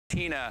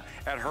Tina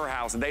at her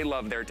house, they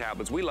love their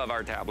tablets. We love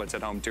our tablets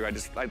at home too.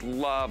 I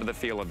love the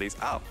feel of these.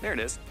 Oh, there it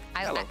is.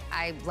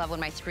 I love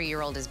when my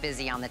 3-year-old is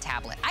busy on the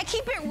tablet. I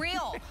keep it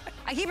real.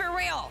 I keep it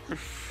real.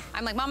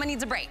 I'm like, Mama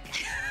needs a break.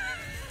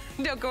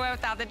 Don't go out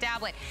without the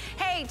tablet.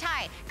 Hey,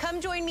 Ty, come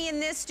join me in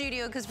this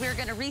studio because we're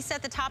going to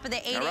reset the top of the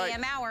 8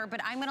 a.m. hour, but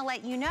I'm going to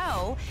let you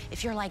know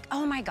if you're like,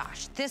 oh my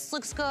gosh, this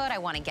looks good. I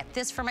want to get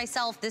this for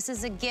myself. This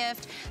is a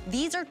gift.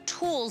 These are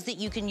tools that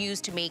you can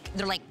use to make,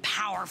 they're like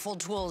powerful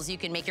tools you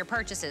can make your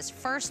purchases.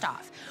 First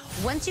off,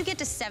 once you get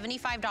to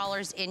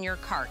 $75 in your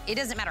cart, it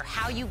doesn't matter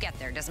how you get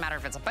there. It doesn't matter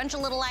if it's a bunch of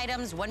little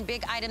items, one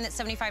big item that's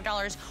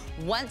 $75.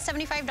 Once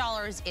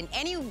 $75 in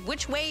any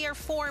which way or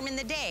form in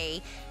the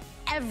day,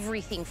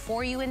 everything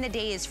for you in the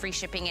day is free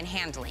shipping and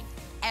handling.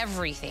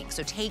 Everything.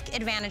 So take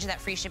advantage of that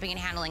free shipping and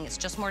handling. It's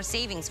just more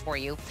savings for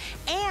you.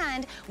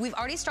 And we've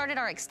already started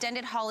our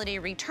extended holiday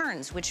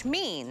returns, which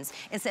means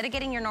instead of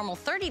getting your normal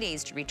 30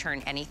 days to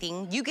return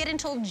anything, you get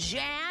until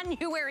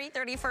January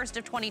 31st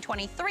of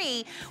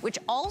 2023, which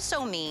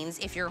also means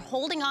if you're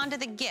holding on to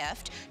the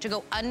gift to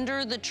go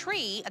under the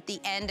tree at the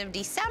end of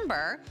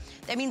December,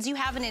 that means you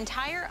have an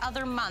entire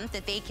other month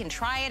that they can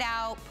try it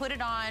out, put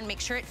it on, make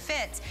sure it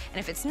fits. And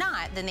if it's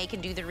not, then they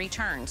can do the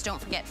returns. Don't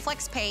forget,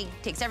 FlexPay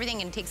takes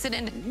everything and takes it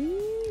into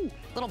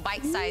little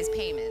bite-sized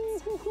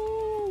payments.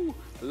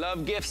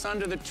 Love gifts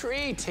under the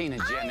tree, Tina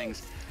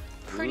Jennings.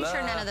 Pretty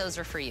sure none of those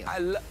are for you.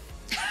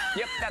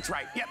 Yep, that's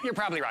right. Yep, you're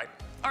probably right.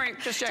 All right,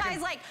 just checking.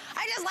 Ty's like,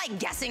 I just like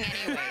guessing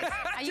anyways.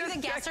 Are you the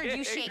guesser? Do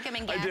you shake him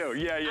and guess? I do,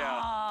 yeah.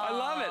 Oh. I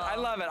love it, I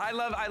love it.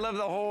 I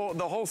love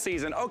the whole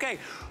season. Okay,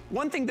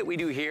 one thing that we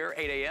do here,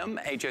 8 a.m.,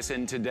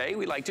 HSN Today,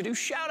 we like to do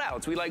shout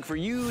outs. We like for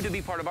you to be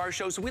part of our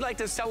show, so we like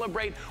to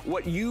celebrate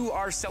what you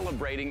are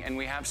celebrating, and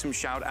we have some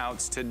shout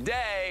outs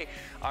today.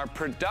 Our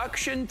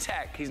production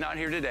tech, he's not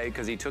here today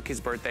because he took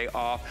his birthday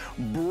off.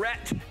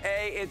 Brett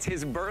A, it's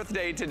his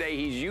birthday today.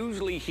 He's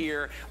usually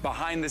here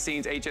behind the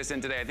scenes,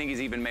 HSN Today. I think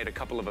he's even made a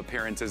couple of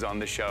appearances on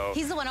the show.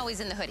 He's the one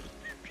always in the hoodie.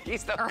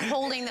 Or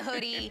holding the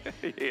hoodie,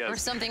 or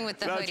something with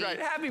the hoodie. That's right.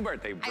 Happy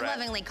birthday, Brett. I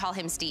lovingly call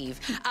him Steve.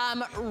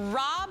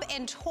 Rob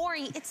and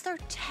Tori, it's their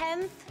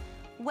 10th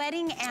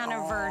wedding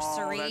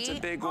anniversary. Oh, that's a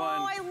big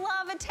one. Oh, I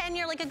love a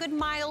 10-year, like a good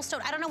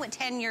milestone. I don't know what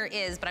 10-year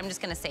is, but I'm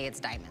just gonna say it's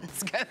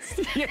diamonds.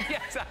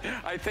 Yes,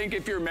 I think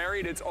if you're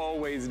married, it's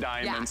always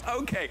diamonds. Yeah.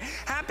 Okay,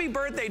 happy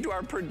birthday to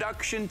our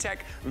production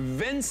tech,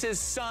 Vince's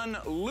son,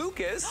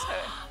 Lucas.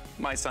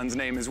 My son's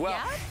name as well.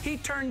 Yeah? He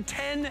turned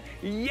 10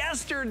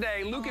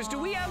 yesterday. Lucas, do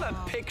we have a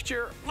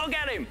picture? Look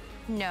at him.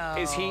 No.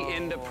 Is he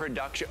into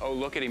production? Oh,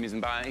 look at him.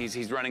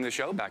 He's running the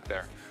show back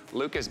there.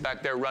 Lucas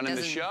back there running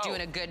the show.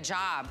 Doing a good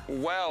job.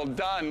 Well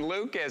done,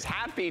 Lucas.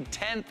 Happy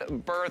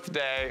 10th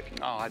birthday.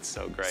 Oh, that's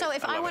so great. So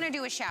if I want to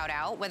do a shout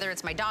out, whether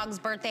it's my dog's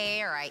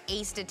birthday or I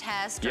aced a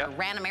test or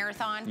ran a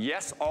marathon.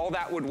 Yes, all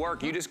that would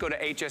work. You just go to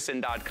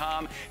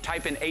hsn.com,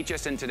 type in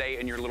HSN Today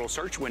in your little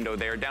search window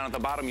there. Down at the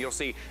bottom, you'll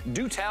see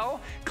Do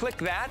Tell. Click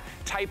that.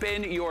 Type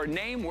in your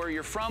name, where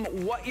you're from,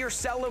 what you're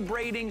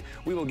celebrating.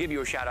 We will give you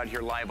a shout out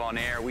here live on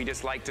air. We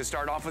just like to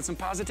start off with some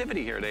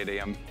positivity here at 8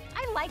 a.m.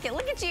 I like it.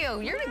 Look at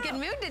you. You're in a good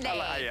mood today.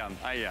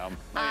 I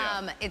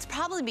am. It's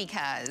probably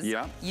because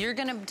you're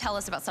going to tell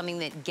us about something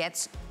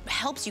that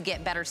helps you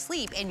get better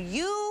sleep. And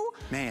you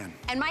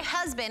and my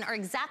husband are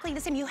exactly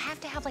the same. You have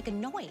to have like a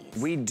noise.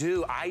 We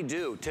do. I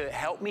do. To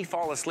help me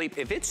fall asleep.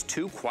 If it's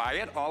too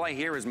quiet, all I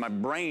hear is my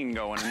brain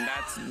going, and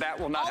that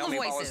will not help me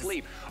fall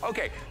asleep.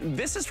 Okay,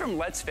 this is from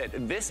Let's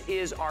Fit. This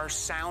is our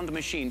sound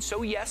machine.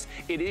 So yes,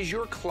 it is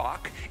your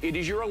clock. It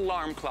is your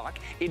alarm clock.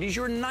 It is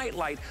your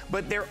nightlight.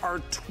 But there are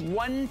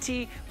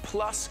 20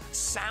 plus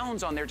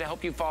sounds on there to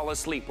help you fall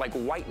asleep, like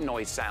white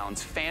noise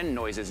sounds, fan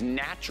noises,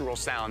 natural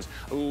sounds,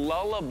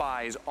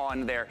 lullabies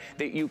on there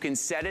that you can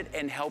set it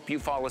and help you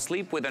fall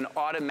asleep with an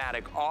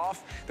automatic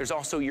off. There's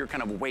also your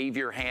kind of wave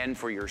your hand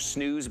for your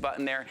snooze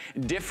button there.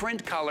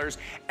 Different colors,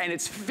 and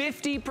it's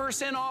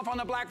 50% off on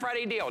the Black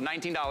Friday deal,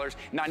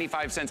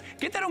 $19.95.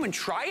 Get that home and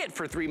try it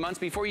for 3 months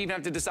before you even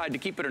have to decide to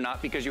keep it or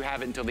not, because you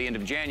have it until the end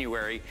of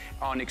January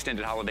on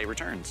extended holiday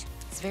returns.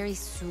 It's very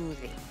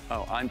soothing.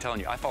 Oh, I'm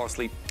telling you, I fall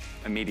asleep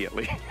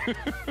immediately.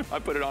 I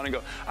put it on and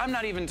go, I'm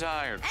not even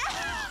tired.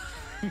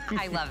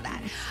 I love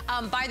that.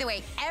 By the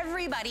way,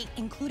 everybody,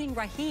 including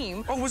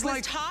Raheem, was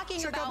like,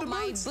 talking about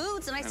my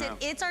boots, and I said,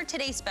 it's our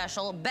Today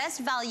special, best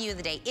value of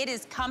the day. It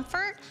is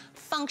comfort,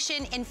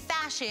 function, and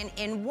fashion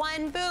in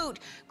one boot.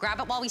 Grab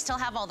it while we still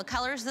have all the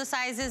colors, the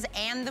sizes,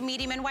 and the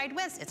medium and wide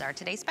widths. It's our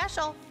Today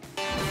special.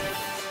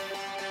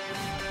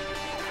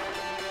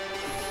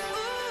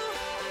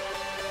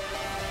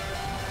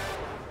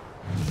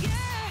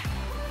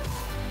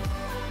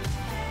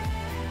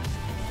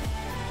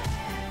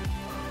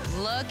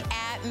 Look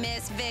at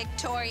Miss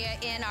Victoria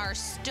in our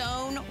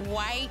Stone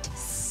White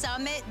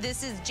Summit.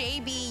 This is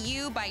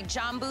JBU by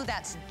Jambu.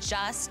 That's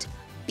Just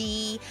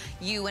be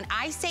you. When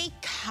I say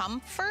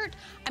comfort,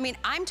 I mean,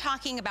 I'm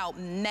talking about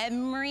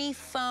memory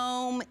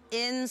foam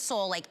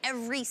insole. Like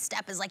every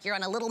step is like you're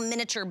on a little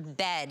miniature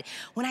bed.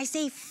 When I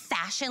say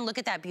fashion, look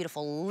at that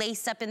beautiful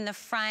lace up in the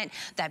front,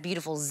 that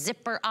beautiful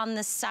zipper on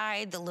the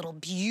side, the little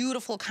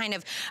beautiful kind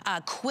of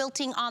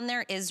quilting on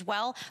there as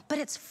well, but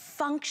it's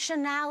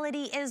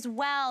functionality as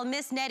well.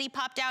 Miss Nettie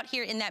popped out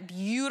here in that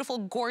beautiful,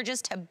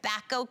 gorgeous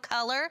tobacco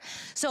color.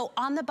 So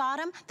on the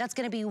bottom, that's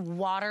gonna be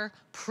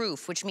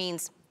waterproof, which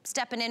means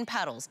stepping in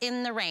puddles,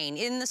 in the rain,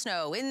 in the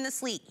snow, in the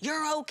sleet,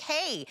 you're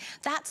okay.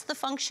 That's the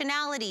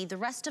functionality. The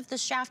rest of the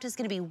shaft is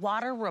gonna be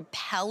water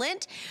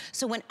repellent.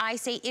 So when I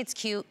say it's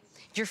cute,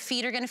 your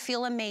feet are gonna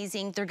feel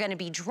amazing. They're gonna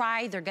be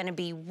dry, they're gonna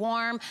be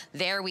warm.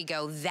 There we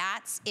go,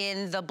 that's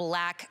in the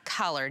black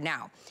color.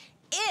 Now,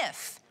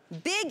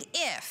 big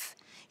if,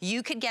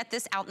 you could get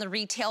this out in the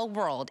retail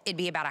world, it'd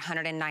be about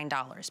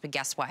 $109, but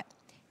guess what?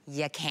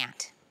 You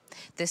can't.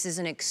 This is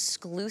an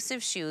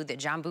exclusive shoe that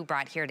Jambu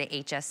brought here to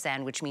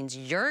HSN, which means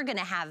you're gonna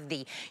have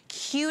the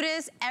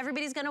cutest,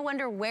 everybody's gonna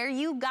wonder where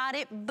you got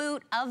it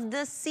boot of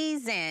the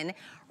season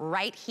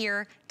right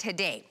here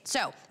today.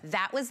 So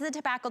that was the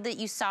tobacco that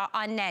you saw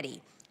on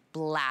Nettie.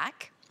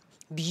 Black,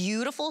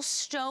 beautiful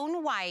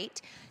stone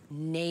white,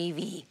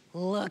 navy.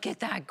 Look at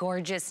that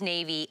gorgeous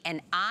navy.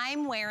 And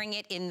I'm wearing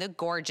it in the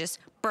gorgeous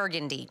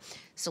burgundy.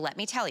 So let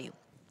me tell you,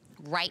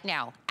 right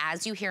now,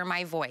 as you hear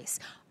my voice,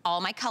 all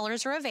my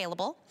colors are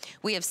available.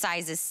 We have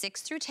sizes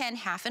 6 through 10,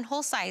 half and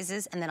whole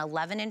sizes, and then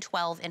 11 and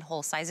 12 in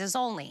whole sizes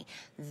only.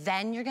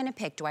 Then you're gonna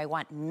pick, do I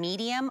want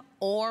medium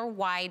or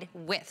wide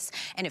widths?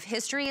 And if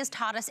history has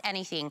taught us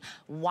anything,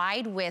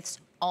 wide widths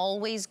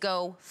always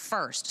go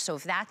first. So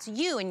if that's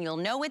you and you'll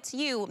know it's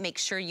you, make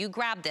sure you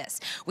grab this.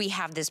 We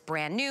have this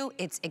brand new,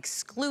 it's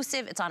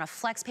exclusive, it's on a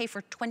flex pay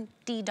for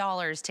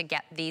 $20 to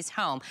get these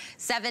home.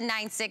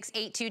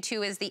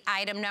 796822 is the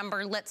item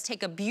number. Let's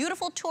take a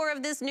beautiful tour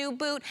of this new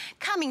boot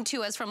coming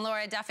to us from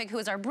Laura Duffick, who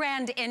is our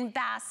brand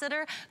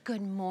ambassador.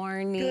 Good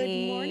morning.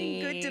 Good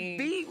morning, good to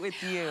be with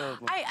you.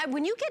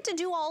 When you get to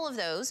do all of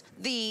those,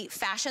 the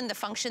fashion, the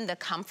function, the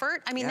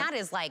comfort, I mean, that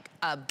is like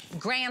a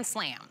grand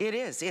slam. It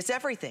is, it's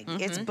everything.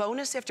 It's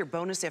bonus after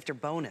bonus after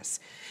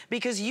bonus,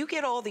 because you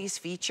get all these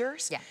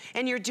features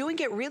and you're doing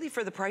it really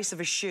for the price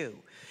of a shoe.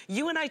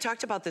 You and I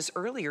talked about this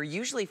earlier.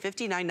 Usually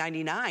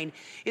 $59.99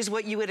 is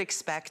what you would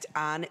expect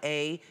on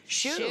a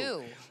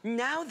shoe.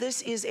 Now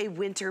this is a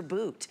winter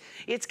boot.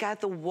 It's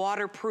got the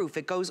waterproof.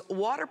 It goes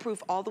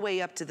waterproof all the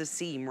way up to the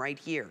seam right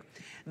here.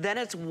 Then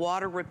it's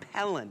water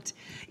repellent.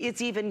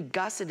 It's even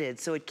gusseted,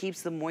 so it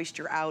keeps the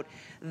moisture out.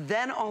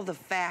 Then all the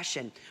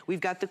fashion. We've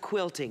got the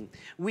quilting.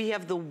 We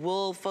have the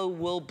wool, faux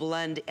wool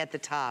blend at the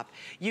top.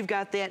 You've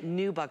got that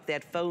nubuck,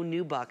 that faux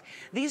nubuck.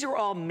 These are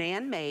all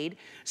man-made,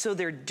 so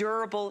they're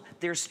durable,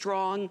 they're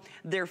strong,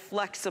 they're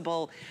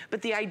flexible.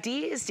 But the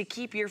idea is to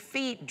keep your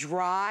feet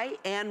dry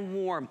and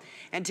warm.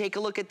 And take a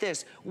look at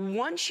this.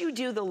 Once you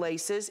do the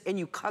laces and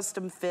you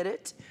custom fit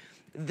it,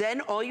 then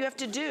all you have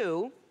to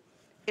do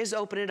is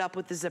open it up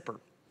with the zipper.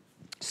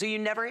 So you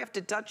never have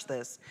to touch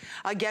this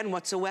again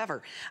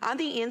whatsoever. On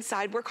the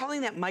inside, we're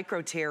calling that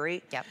micro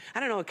terry. I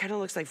don't know, it kind of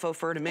looks like faux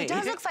fur to me. It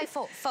does look like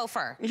faux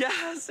fur.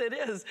 Yes, it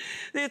is.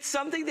 It's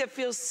something that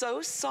feels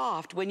so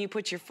soft when you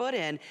put your foot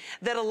in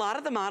that a lot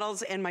of the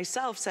models and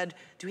myself said,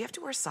 do we have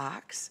to wear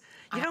socks?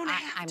 You don't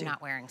have to. I'm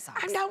not wearing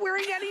socks. I'm not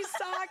wearing any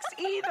socks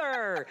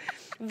either.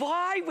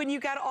 Why, when you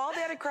got all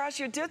that across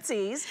your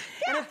tootsies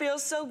and it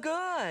feels so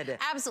good?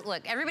 Absolutely.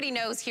 Look, everybody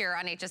knows here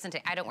on HSN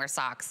Today, I don't wear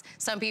socks.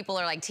 Some people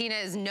are like, Tina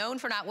is known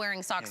for not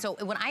wearing socks. So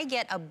when I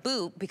get a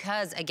boot,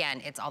 because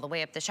again, it's all the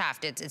way up the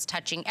shaft, it's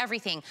touching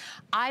everything,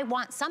 I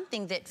want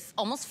something that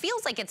almost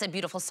feels like it's a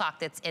beautiful sock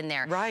that's in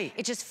there. Right.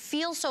 It just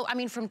feels so, I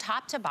mean, from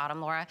top to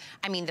bottom, Laura,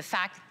 I mean, the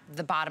fact,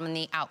 the bottom and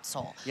the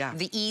outsole,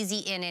 the easy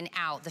in and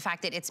out, the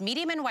fact that it's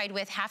medium and wide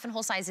width, half and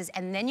whole sizes,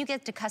 and then you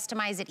get to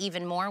customize it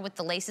even more with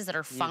the laces that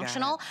are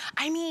functional.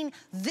 I mean,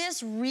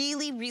 this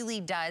really, really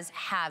does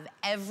have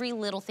every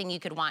little thing you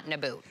could want in a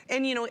boot.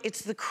 And you know,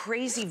 it's the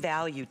crazy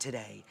value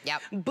today.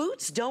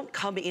 Boots don't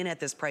come in at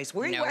this price.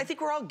 I think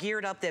we're all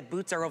geared up that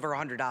boots are over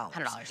 $100.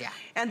 $100,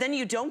 And then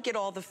you don't get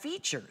all the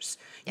features.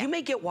 You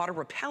may get water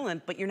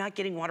repellent, but you're not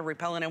getting water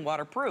repellent and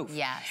waterproof.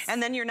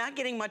 And then you're not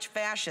getting much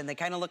fashion. They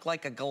kind of look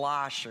like a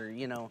galosh or,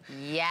 you know,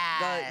 the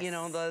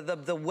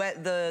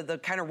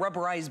kind of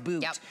rubberized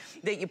boot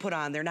that you put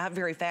on. They're not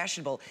very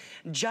fashionable.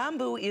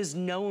 Jambu is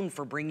known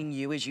for bringing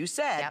you, as you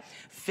said,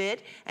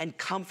 fit and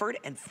comfort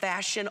and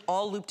fashion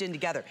all looped in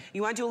together.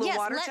 You want to do a little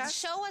water test? Let's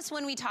show us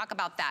when we talk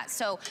about that.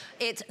 So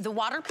it's the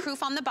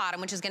waterproof on the bottom,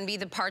 which is going to be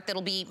the part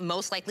that'll be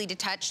most likely to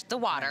touch the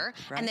water,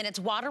 and then it's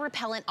water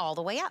repellent all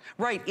the way up.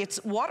 Right,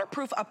 it's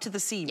waterproof up to the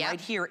seam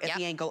right here at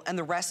the ankle, and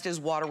the rest is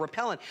water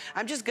repellent.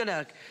 I'm just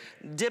gonna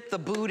dip the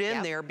boot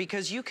in there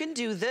because is you can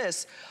do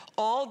this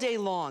all day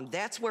long.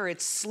 That's where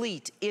it's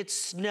sleet, it's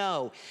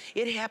snow.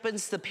 It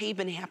happens, the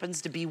pavement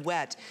happens to be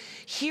wet.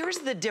 Here's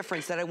the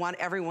difference that I want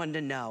everyone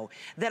to know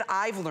that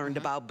I've learned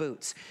about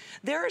boots.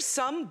 There are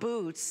some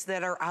boots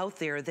that are out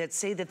there that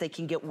say that they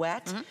can get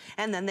wet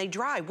and then they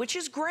dry, which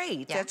is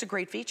great. Yeah. That's a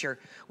great feature.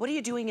 What are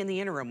you doing in the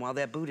interim while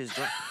that boot is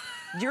dry?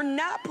 You're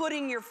not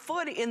putting your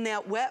foot in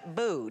that wet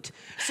boot,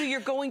 so you're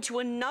going to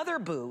another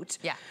boot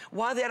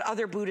while that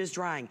other boot is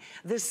drying.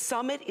 The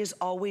Summit is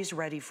always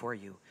ready for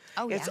you.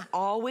 Oh, it's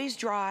always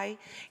dry.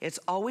 It's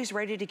always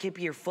ready to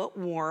keep your foot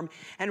warm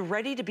and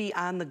ready to be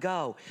on the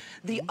go.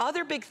 The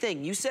other big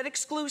thing, you said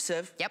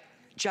exclusive. Yep.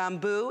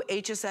 Jambu,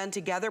 HSN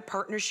together,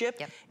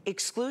 partnership,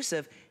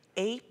 exclusive,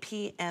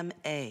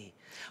 APMA.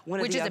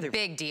 Which is a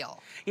big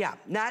deal. Yeah,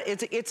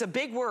 it's a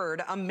big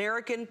word,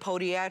 American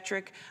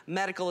Podiatric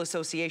Medical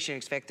Association.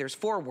 In fact, there's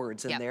 4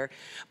 words in there.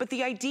 But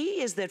the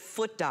idea is that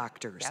foot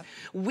doctors,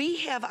 we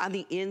have on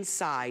the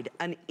inside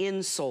an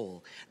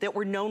insole that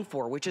we're known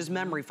for, which is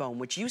memory foam,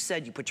 which you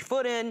said you put your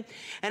foot in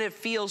and it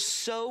feels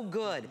so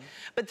good.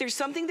 But there's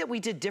something that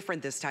we did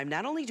different this time.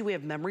 Not only do we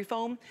have memory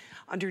foam,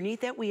 underneath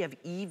that we have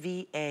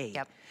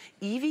EVA.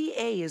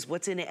 EVA is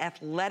what's in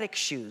athletic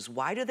shoes.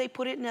 Why do they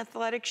put it in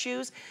athletic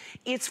shoes?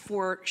 It's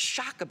for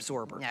shock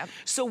absorber.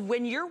 So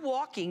when you're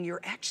walking,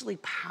 you're actually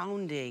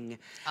pounding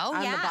on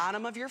the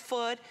bottom of your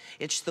foot.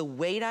 It's the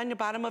weight on the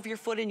bottom of your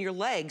foot and your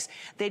legs.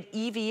 That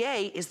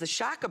EVA is the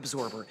shock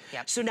absorber.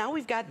 So now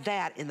we've got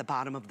that in the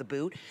bottom of the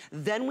boot.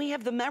 Then we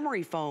have the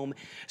memory foam.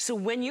 So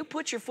when you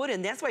put your foot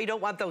in, that's why you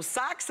don't want those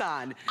socks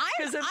on,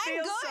 because it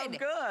feels so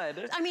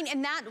good. I mean,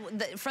 and that,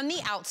 from the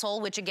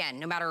outsole, which again,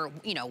 no matter,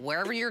 you know,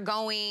 wherever you're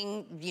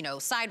going, you know,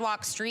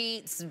 sidewalk,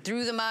 streets,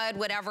 through the mud,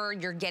 whatever,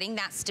 you're getting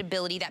that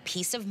stability, that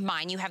peace of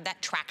mind. You have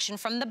that traction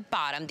from the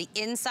bottom. The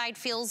inside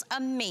feels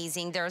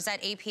amazing. There's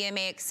that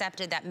APMA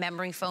accepted, that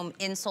memory foam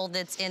insole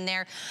that's in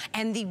there,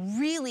 and the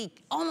really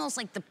almost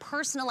like the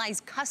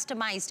personalized,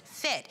 customized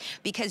fit,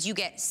 because you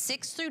get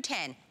 6 through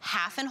 10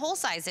 half and whole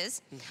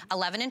sizes,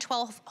 11 and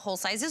 12 whole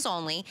sizes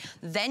only.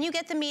 Then you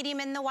get the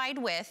medium and the wide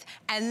width,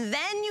 and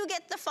then you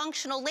get the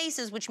functional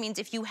laces, which means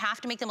if you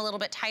have to make them a little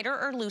bit tighter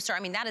or looser, I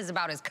mean, that is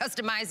about as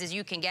customized as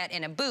you can get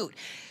in a boot.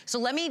 So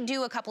let me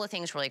do a couple of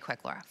things really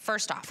quick, Laura.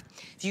 First off,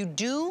 if you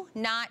do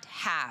not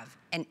have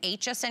an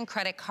HSN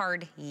credit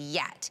card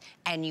yet,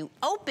 and you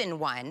open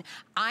one,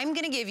 I'm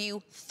gonna give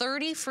you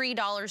 $30 free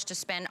to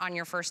spend on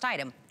your first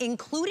item,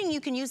 including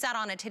you can use that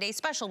on a Today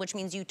Special, which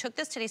means you took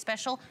this Today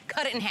Special,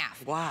 cut it in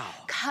half. Wow.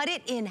 Cut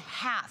it in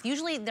half.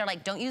 Usually they're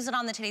like, don't use it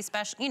on the Today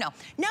Special, you know.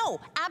 No,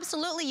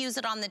 absolutely use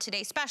it on the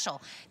Today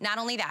Special. Not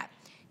only that,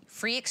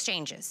 free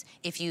exchanges.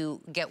 If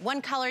you get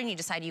one color and you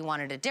decide you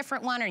wanted a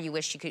different one, or you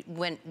wish you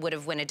would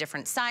have won a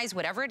different size,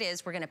 whatever it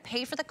is, we're gonna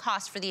pay for the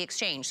cost for the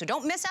exchange. So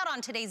don't miss out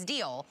on today's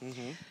deal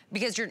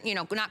because you're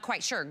not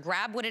quite sure.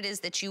 Grab what it is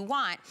that you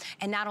want.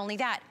 And not only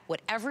that,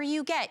 whatever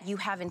you get, you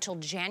have until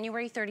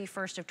January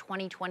 31st of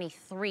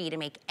 2023 to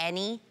make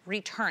any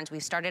returns.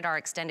 We've started our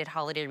extended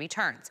holiday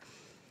returns.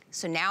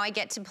 So now I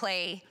get to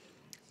play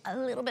a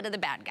little bit of the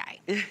bad guy.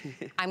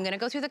 I'm gonna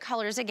go through the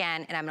colors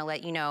again, and I'm gonna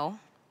let you know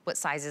what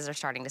sizes are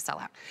starting to sell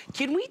out.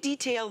 Can we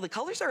detail, the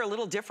colors are a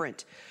little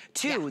different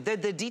too,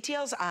 the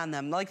details on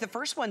them. Like the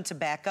first one,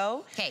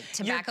 tobacco. Okay,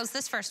 tobacco's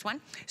this first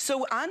one.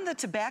 So on the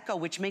tobacco,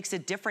 which makes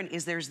it different,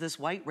 is there's this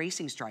white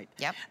racing stripe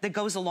that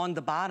goes along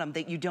the bottom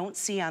that you don't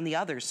see on the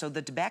others. So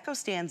the tobacco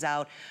stands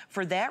out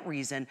for that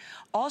reason.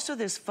 Also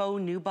this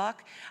faux nubuck,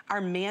 our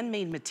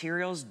man-made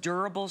materials,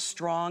 durable,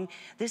 strong.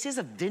 This is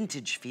a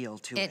vintage feel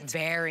to it. It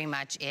very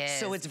much is.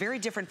 So it's very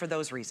different for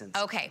those reasons.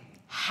 Okay,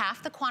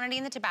 half the quantity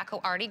in the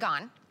tobacco already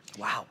gone.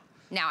 Wow.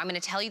 Now I'm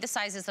gonna tell you the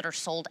sizes that are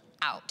sold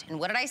out. And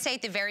what did I say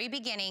at the very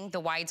beginning? The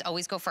wides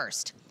always go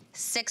first.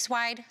 6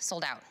 wide,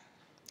 sold out.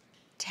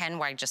 10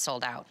 wide just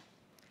sold out.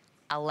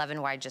 11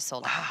 wide just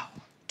sold out.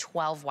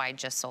 12 wide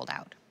just sold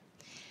out.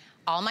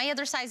 All my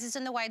other sizes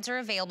in the wides are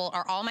available.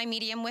 Are all my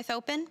medium width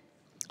open?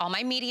 All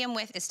my medium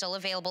width is still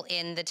available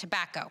in the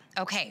tobacco.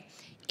 Okay.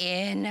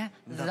 In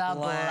the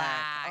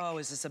black. Oh,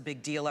 is this a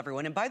big deal,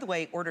 everyone? And by the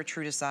way, order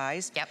true to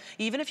size.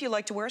 Even if you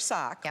like to wear a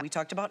sock, we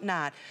talked about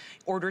not,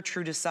 order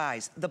true to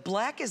size. The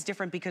black is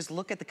different because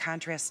look at the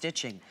contrast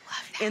stitching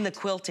in the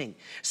quilting.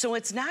 So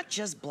it's not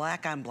just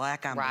black on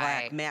black on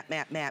black, matte,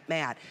 matte, matte,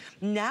 matte.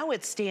 Now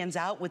it stands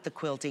out with the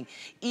quilting.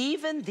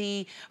 Even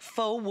the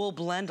faux wool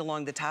blend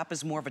along the top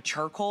is more of a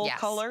charcoal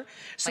color.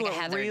 So like it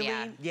a heather, really,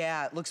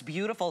 it looks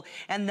beautiful.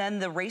 And then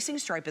the racing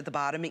stripe at the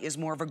bottom is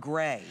more of a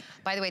gray.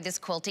 By the way, this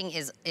quilting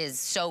is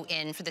so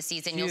in for the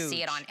season. You'll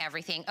see it on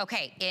everything.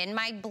 Okay, in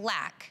my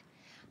black,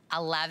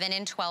 11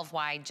 and 12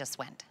 wide just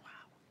went. Wow.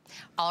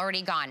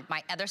 Already gone.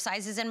 My other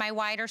sizes in my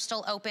wide are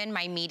still open.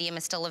 My medium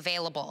is still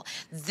available.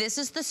 This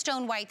is the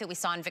stone white that we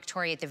saw in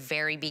Victoria at the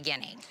very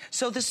beginning.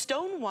 So the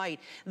stone white,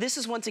 this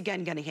is once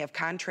again gonna have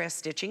contrast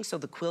stitching so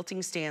the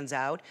quilting stands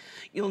out.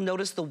 You'll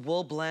notice the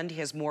wool blend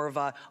has more of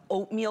a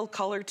oatmeal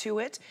color to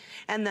it.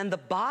 And then the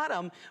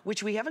bottom,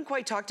 which we haven't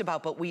quite talked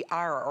about, but we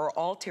are, our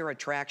Altair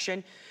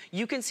Attraction,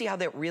 you can see how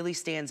that really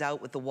stands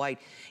out with the white.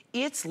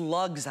 It's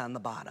lugs on the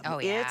bottom. Oh,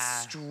 yeah. It's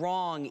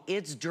strong,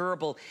 it's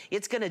durable.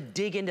 It's gonna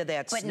dig into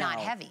that snow. But not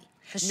heavy.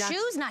 The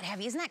shoe's not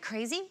heavy, isn't that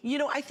crazy? You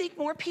know, I think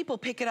more people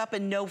pick it up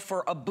and know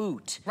for a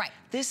boot. Right.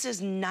 This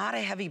is not a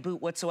heavy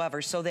boot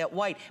whatsoever, so that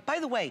white. By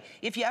the way,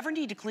 if you ever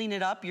need to clean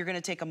it up, you're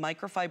gonna take a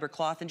microfiber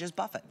cloth and just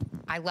buff it.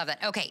 I love it.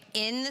 Okay,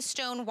 in the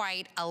stone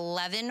white,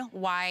 11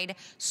 wide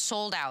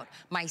sold out.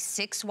 My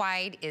 6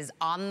 wide is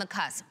on the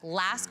cusp.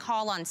 Last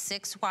call on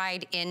 6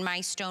 wide in my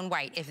stone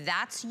white. If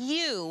that's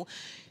you,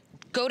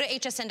 go to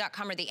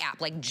hsn.com or the app,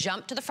 like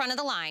jump to the front of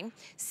the line,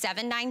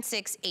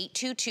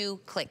 796-822,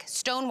 click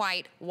stone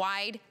white,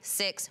 wide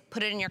 6,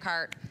 put it in your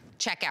cart,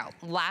 check out.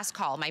 Last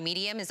call, my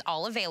medium is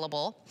all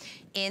available.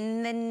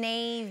 In the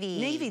navy.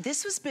 Navy,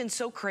 this has been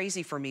so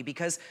crazy for me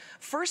because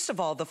first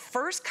of all, the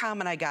first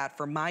comment I got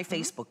from my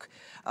Facebook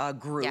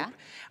group,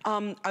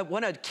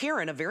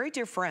 Karen, a very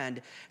dear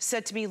friend,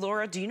 said to me,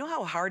 Laura, do you know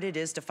how hard it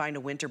is to find a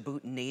winter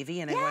boot in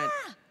navy? And I went,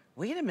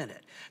 wait a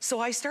minute.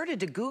 So I started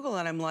to Google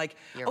and I'm like,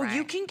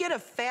 you can get a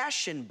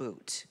fashion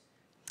boot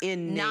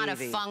in navy. Not a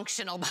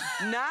functional boot.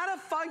 Not a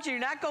function,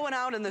 you're not going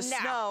out in the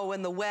snow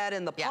and the wet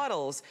and the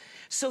puddles.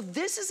 So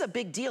this is a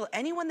big deal.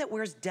 Anyone that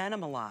wears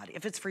denim a lot,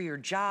 if it's for your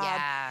job,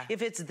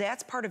 if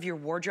that's part of your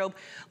wardrobe,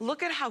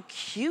 look at how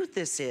cute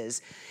this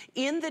is.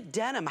 In the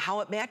denim, how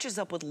it matches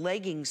up with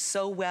leggings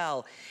so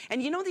well.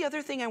 And you know the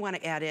other thing I want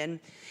to add in?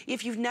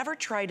 If you've never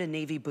tried a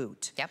navy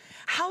boot,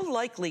 how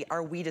likely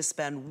are we to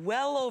spend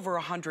well over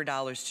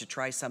 $100 to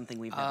try something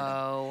we've never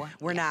done?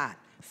 We're not.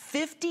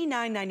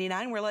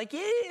 $59.99, we're like, yeah,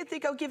 I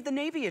think I'll give the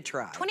navy a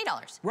try.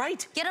 $20.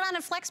 Right. Get it on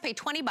a FlexPay,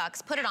 20 bucks,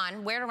 put it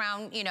on, wear it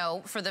around, you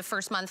know, for the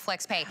first month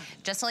FlexPay.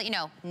 Just to let you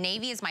know,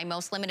 navy is my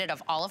most limited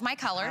of all of my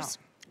colors.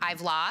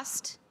 I've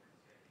lost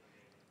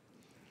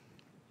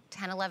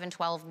 10, 11,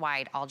 12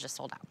 wide, all just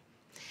sold out.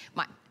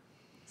 My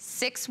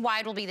 6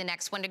 wide will be the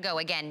next one to go.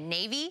 Again,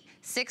 navy,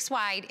 6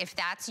 wide. If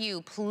that's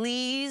you,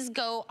 please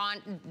go on,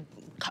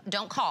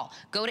 don't call.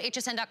 Go to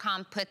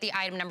hsn.com, put the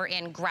item number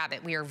in, grab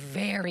it. We are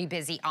very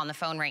busy on the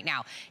phone right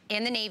now.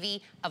 In the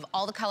navy, of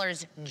all the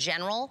colors,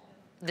 general,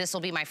 this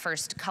will be my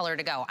first color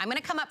to go. I'm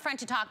gonna come up front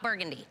to talk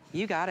burgundy.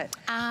 You got it.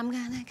 I'm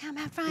gonna come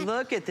up front.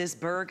 Look at this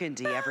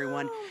burgundy,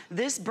 everyone.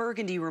 This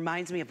burgundy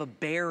reminds me of a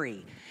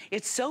berry.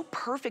 It's so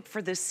perfect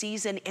for this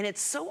season and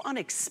it's so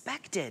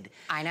unexpected.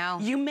 I know.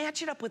 You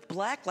match it up with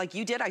black like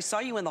you did. I saw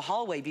you in the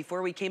hallway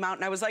before we came out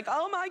and I was like,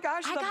 oh my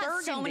gosh, the burgundy. I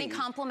got so many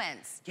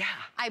compliments. Yeah.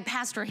 I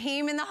passed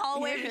Raheem in the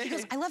hallway. He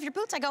goes, I love your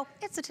boots. I go,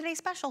 it's a Today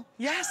special.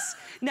 Yes.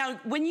 Now,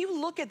 when you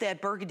look at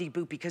that burgundy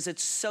boot, because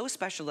it's so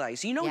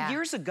specialized, you know,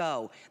 years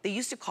ago, they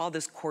used to call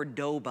this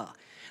Cordoba.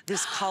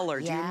 This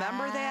color, do you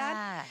remember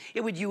that?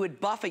 You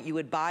would buff it, you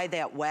would buy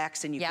that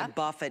wax and you could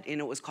buff it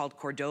and it was called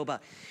Cordoba.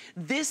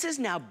 This is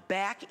now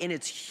back and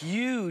it's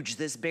huge,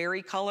 this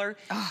berry color.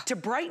 To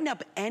brighten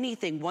up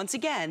anything, once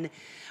again,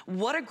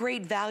 what a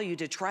great value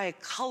to try a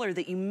color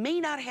that you may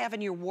not have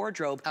in your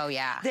wardrobe.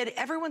 That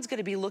everyone's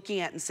gonna be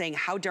looking at and saying,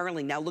 how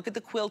darling. Now look at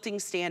the quilting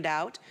stand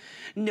out.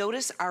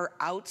 Notice our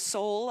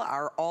outsole,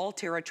 our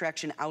Altair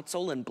Attraction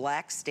outsole in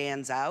black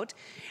stands out.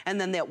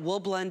 And then that wool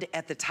blend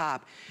at the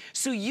top.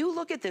 So you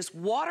look at this,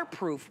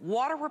 waterproof,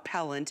 water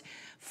repellent,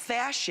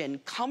 fashion,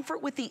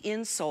 comfort with the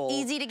insole.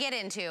 Easy to get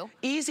into.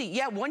 Easy,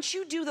 yeah, once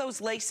you do those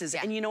laces,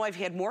 and you know I've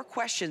had more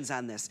questions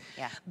on this.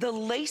 The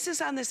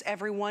laces on this,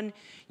 everyone,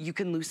 you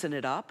can loosen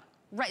it up.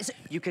 Right. So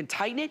you can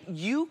tighten it,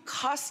 you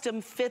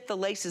custom fit the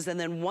laces, and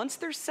then once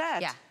they're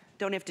set,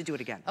 don't have to do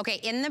it again. Okay,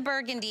 in the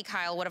burgundy,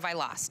 Kyle, what have I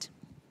lost?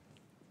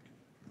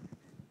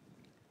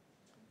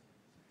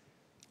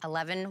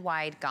 11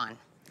 wide gone.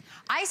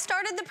 I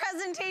started the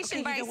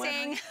presentation by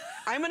saying...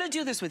 I'm gonna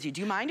do this with you. Do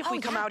you mind if we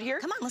come out here?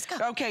 Come on, let's go.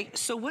 Okay,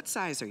 so what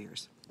size are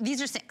yours?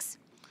 These are 6.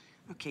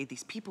 Okay,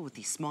 these people with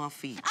these small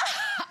feet.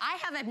 I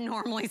have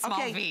abnormally small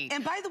feet.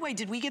 And by the way,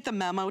 did we get the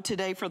memo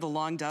today for the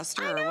long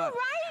duster or what?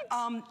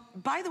 Right?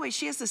 By the way,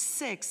 she has a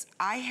 6.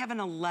 I have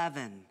an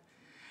 11.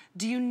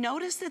 Do you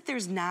notice that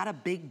there's not a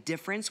big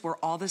difference where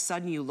all of a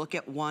sudden you look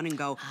at one and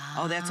go,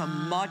 oh, that's a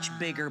much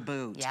bigger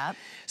boot? Yep.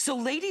 So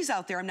ladies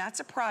out there, I'm not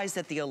surprised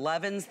that the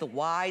 11s, the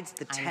wides,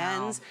 the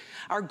 10s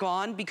are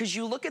gone because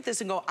you look at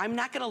this and go, I'm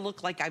not gonna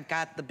look like I've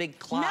got the big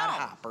clod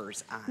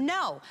hoppers on.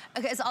 No,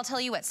 because I'll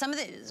tell you what, some of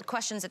the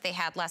questions that they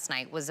had last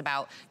night was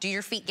about, do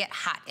your feet get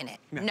hot in it?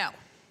 No.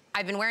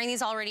 I've been wearing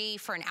these already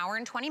for an hour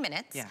and 20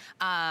 minutes.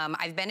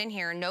 I've been in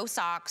here, no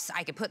socks.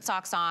 I could put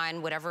socks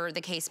on, whatever the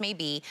case may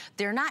be.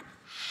 They're not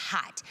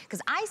hot.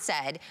 Because I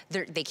said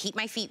they keep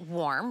my feet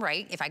warm,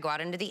 right? If I go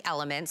out into the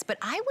elements, but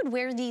I would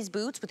wear these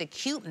boots with a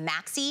cute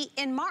maxi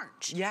in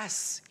March.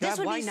 Yes. This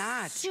would why be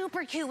not?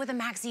 Super cute with a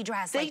maxi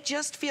dress. They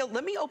just feel,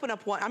 let me open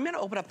up one. I'm gonna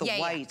open up the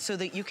white so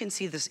that you can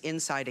see this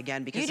inside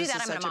again, because this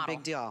is such a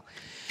big deal.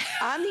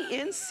 On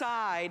the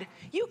inside,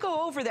 you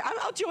go over there.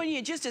 I'll join you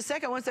in just a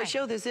second once I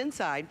show this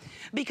inside,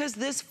 because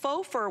this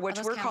faux fur, which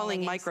we're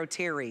calling micro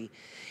terry,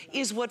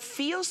 is what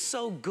feels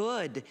so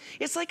good.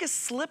 It's like a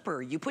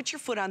slipper. You put your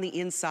foot on the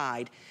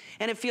inside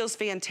and it feels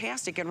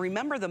fantastic. And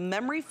remember the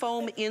memory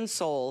foam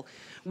insole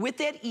with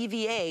that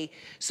EVA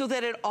so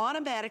that it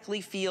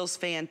automatically feels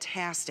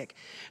fantastic.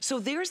 So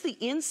there's the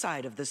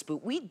inside of this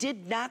boot. We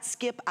did not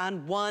skip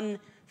on one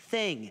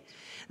thing.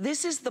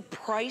 This is the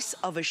price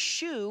of a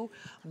shoe,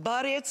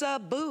 but it's a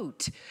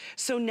boot.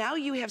 So now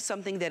you have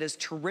something that is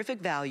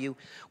terrific value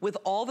with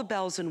all the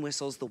bells and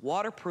whistles, the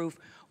waterproof,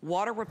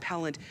 water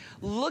repellent.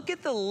 Look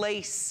at the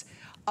lace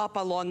up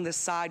along the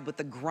side with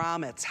the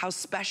grommets, how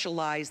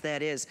specialized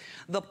that is.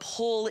 The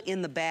pull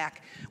in the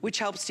back, which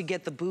helps to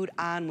get the boot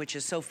on, which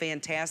is so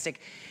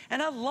fantastic.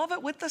 And I love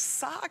it with the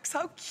socks,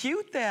 how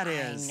cute that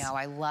is. I know,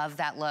 I love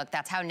that look.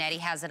 That's how Nettie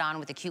has it on,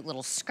 with a cute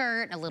little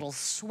skirt, a little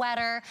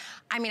sweater.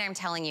 I mean, I'm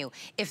telling you,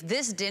 if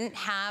this didn't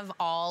have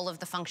all of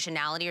the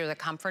functionality or the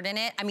comfort in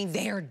it, I mean,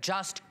 they're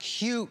just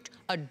cute,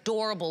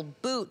 adorable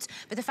boots.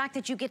 But the fact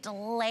that you get to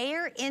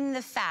layer in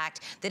the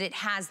fact that it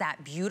has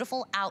that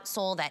beautiful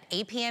outsole, that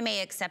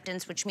APMA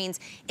acceptance, which means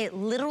it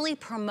literally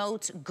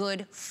promotes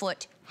good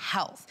foot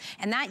health.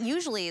 And that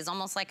usually is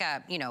almost like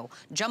a, you know,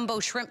 jumbo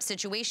shrimp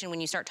situation when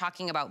you start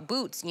talking about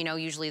boots. You know,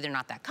 usually they're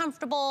not that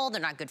comfortable,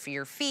 they're not good for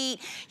your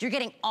feet. You're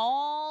getting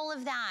all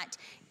of that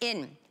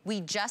in.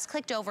 We just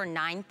clicked over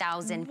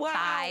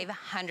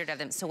 9,500 of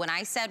them. So when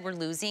I said we're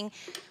losing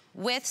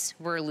widths,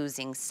 we're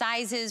losing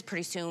sizes,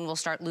 pretty soon we'll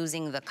start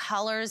losing the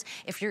colors.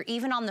 If you're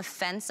even on the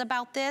fence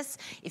about this,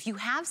 if you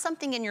have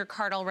something in your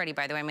cart already,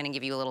 by the way, I'm gonna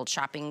give you a little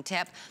shopping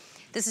tip.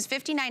 This is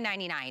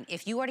 $59.99.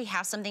 If you already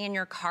have something in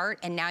your cart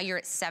and now you're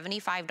at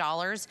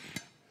 $75,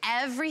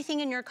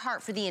 everything in your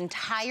cart for the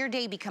entire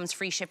day becomes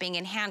free shipping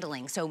and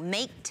handling. So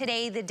make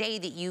today the day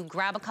that you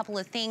grab a couple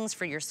of things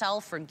for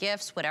yourself, for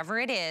gifts, whatever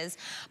it is,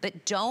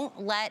 but don't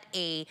let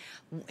a,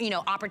 you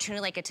know,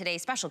 opportunity like a Today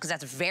Special, because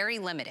that's very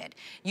limited.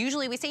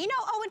 Usually we say, you know,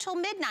 oh, until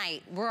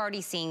midnight, we're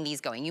already seeing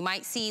these going. You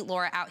might see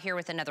Laura out here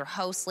with another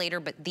host later,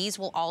 but these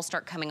will all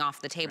start coming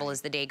off the table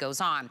as the day goes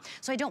on.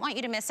 So I don't want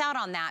you to miss out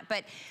on that,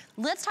 but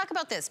let's talk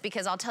about this,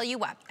 because I'll tell you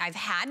what, I've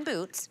had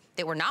boots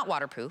that were not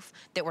waterproof,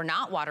 that were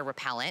not water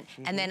repellent,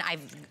 and then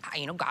I've,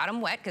 you know, got them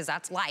wet, because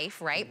that's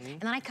life, right?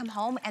 And then I come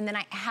home and then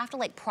I have to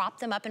like prop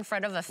them up in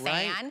front of a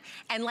fan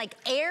and like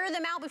air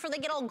them out before they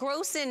get all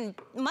gross and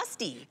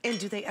musty. And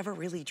do they ever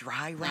really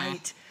dry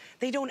right?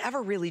 They don't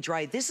ever really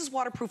dry. This is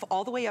waterproof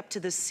all the way up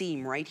to the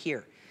seam right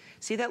here.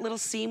 See that little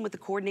seam with the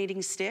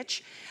coordinating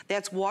stitch?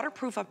 That's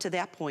waterproof up to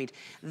that point.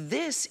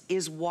 This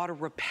is water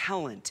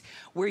repellent,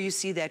 where you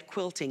see that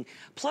quilting.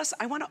 Plus,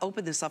 I wanna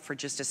open this up for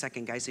just a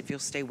second, guys, if you'll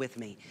stay with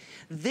me.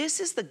 This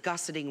is the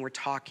gusseting we're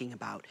talking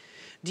about.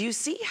 Do you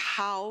see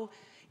how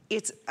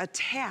it's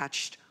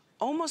attached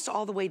almost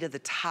all the way to the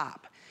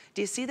top?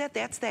 Do you see that?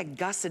 That's that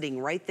gusseting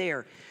right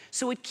there.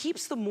 So it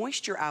keeps the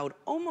moisture out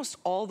almost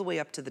all the way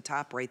up to the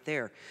top right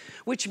there,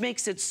 which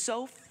makes it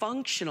so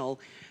functional,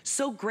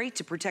 so great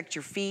to protect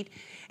your feet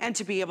and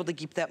to be able to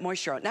keep that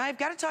moisture out. Now I've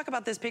got to talk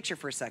about this picture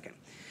for a second,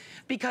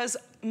 because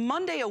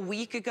Monday a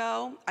week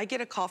ago, I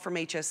get a call from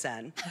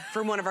HSN,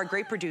 from one of our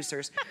great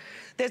producers,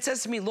 that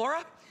says to me,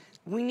 Laura,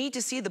 we need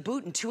to see the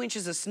boot in 2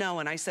 inches of snow.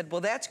 And I said,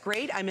 well, that's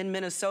great. I'm in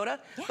Minnesota,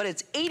 but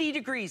it's 80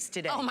 degrees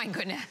today. Oh my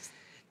goodness.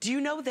 Do you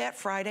know that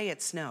Friday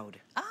it snowed?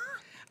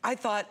 I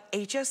thought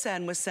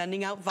HSN was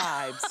sending out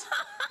vibes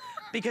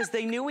because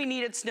they knew we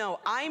needed snow.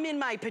 I'm in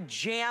my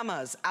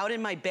pajamas out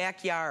in my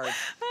backyard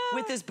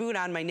with this boot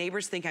on. My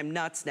neighbors think I'm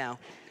nuts now.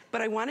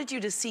 But I wanted you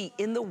to see,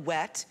 in the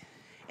wet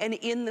and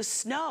in the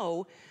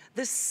snow,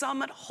 the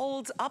summit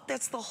holds up.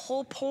 That's the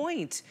whole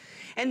point.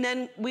 And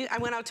then I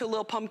went out to a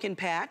little pumpkin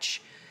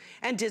patch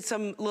and did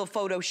some little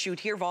photo shoot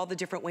here of all the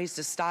different ways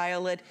to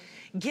style it.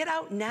 Get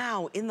out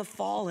now in the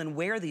fall and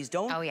wear these.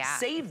 Don't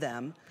save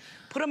them.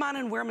 Put them on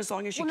and wear them as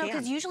long as you can. Well, no,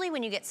 because usually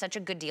when you get such a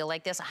good deal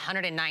like this,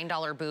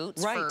 $109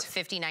 boots for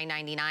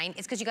 $59.99,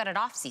 it's because you got it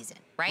off season,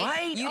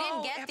 right? You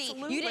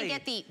didn't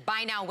get the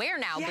buy now, wear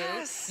now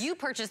boots. You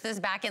purchased this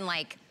back in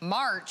like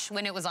March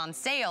when it was on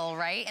sale,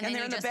 right? And then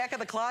they're in the back of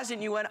the closet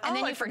and you went,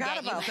 oh, I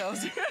forgot about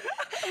those.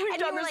 We've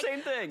done the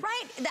same thing.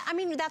 Right, I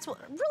mean, that's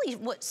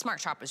what smart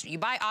shoppers do. You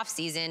buy off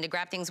season to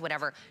grab things,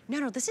 whatever.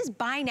 No, this is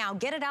buy now,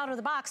 get it out of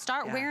the box,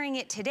 start wearing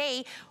it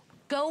today.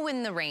 Go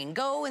in the rain,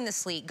 go in the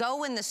sleet,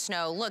 go in the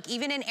snow. Look,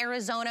 even in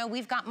Arizona,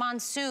 we've got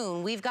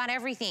monsoon, we've got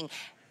everything.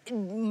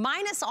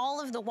 minus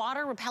all of the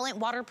water repellent,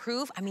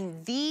 waterproof, I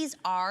mean, these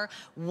are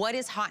what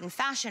is hot in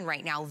fashion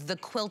right now. The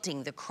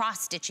quilting, the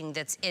cross-stitching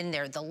that's in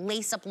there, the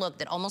lace-up look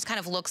that almost kind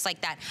of looks like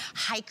that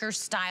hiker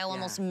style,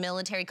 almost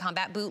military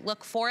combat boot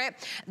look for it.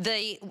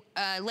 The,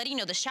 letting you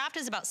know, the shaft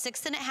is about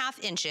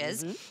 6.5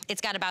 inches.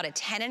 It's got about a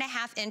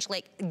 10.5 inch,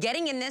 like,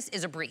 getting in this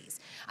is a breeze.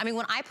 I mean,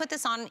 when I put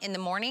this on in the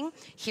morning,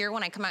 here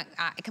when I come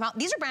out,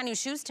 these are brand new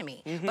shoes to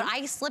me, but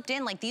I slipped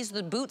in like these are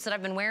the boots that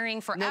I've been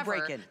wearing forever. No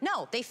break-in.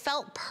 No, they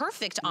felt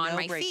perfect on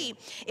my feet.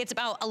 It's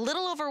about a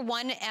little over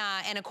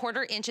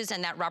 1.25 inches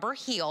in that rubber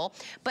heel.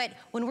 But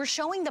when we're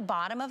showing the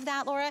bottom of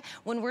that, Laura,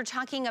 when we're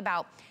talking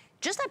about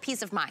just that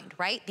peace of mind,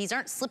 right? These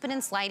aren't slipping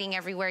and sliding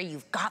everywhere.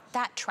 You've got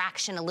that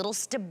traction, a little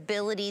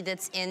stability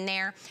that's in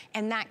there.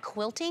 And that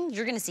quilting,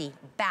 you're gonna see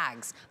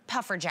bags,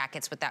 puffer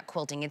jackets with that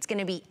quilting. It's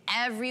gonna be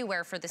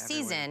everywhere for the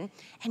season,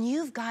 and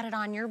you've got it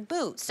on your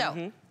boot.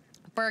 So,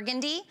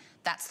 burgundy,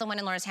 that's the one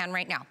in Laura's hand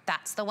right now.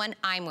 That's the one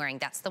I'm wearing.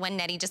 That's the one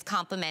Nettie just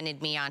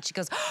complimented me on. She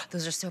goes, oh,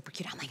 those are super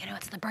cute. I'm like, I know,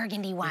 it's the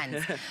burgundy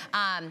ones.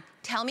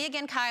 Tell me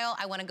again, Kyle,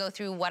 I wanna go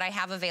through what I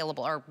have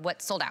available, or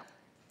what's sold out.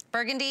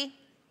 Burgundy,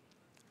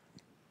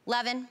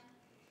 11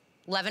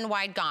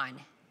 wide gone.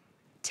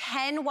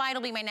 10 wide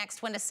will be my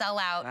next one to sell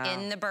out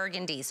in the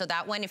burgundy. So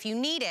that one, if you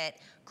need it,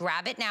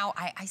 grab it now.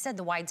 I said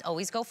the wides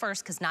always go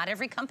first because not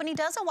every company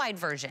does a wide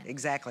version.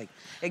 Exactly,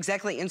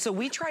 exactly. And so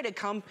we try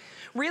to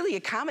really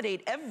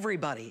accommodate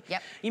everybody.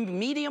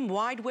 Medium,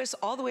 wide widths,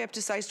 all the way up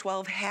to size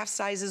 12, half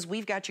sizes,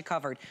 we've got you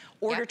covered.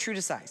 Order true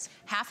to size.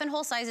 Half and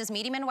whole sizes,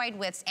 medium and wide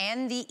widths,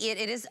 and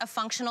it is a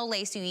functional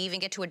lace, so you even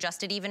get to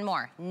adjust it even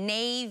more.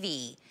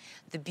 Navy.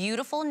 The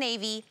beautiful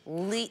navy,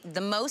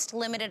 the most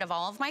limited of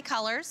all of my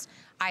colors.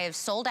 I have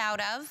sold out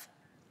of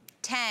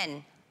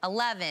 10,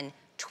 11,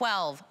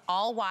 12,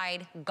 all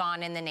wide,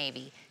 gone in the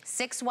navy.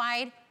 6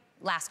 wide,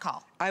 last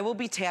call. I will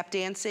be tap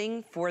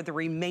dancing for the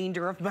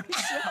remainder of my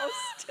shows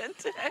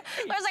today. I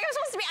was like, I'm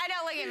supposed to be, I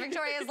know, look at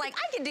Victoria's like,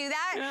 I can do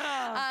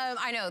that.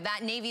 I know,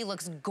 that navy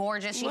looks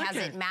gorgeous. She has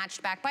it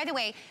matched back. By the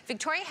way,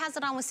 Victoria has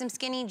it on with some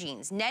skinny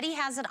jeans. Nettie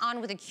has it on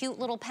with a cute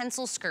little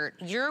pencil skirt.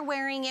 You're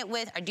wearing it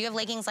with, do you have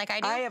leggings like I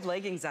do? I have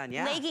leggings on,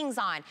 Leggings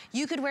on.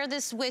 You could wear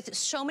this with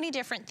so many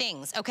different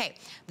things. Okay,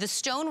 the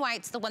stone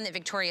white's the one that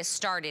Victoria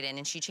started in,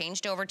 and she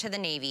changed over to the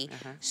navy.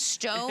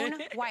 Stone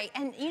white,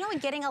 and you know,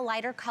 getting a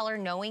lighter color,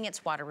 knowing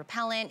it's water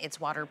repellent,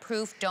 it's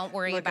waterproof, don't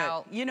worry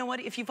about. You know what,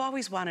 if you've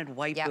always wanted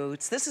white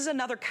boots, this is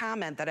another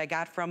comment that I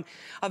got from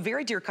a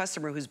very dear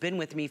customer who's been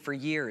with me for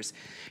years.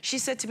 She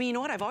said to me, you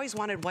know what, I've always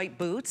wanted white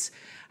boots.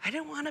 I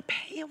didn't want to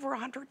pay over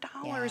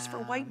 $100 for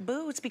white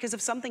boots because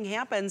if something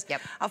happens,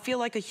 I'll feel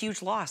like a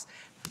huge loss.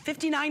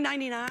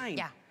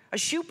 $59.99. A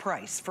shoe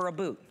price for a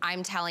boot.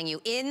 I'm telling you,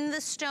 in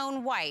the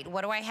stone white,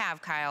 what do I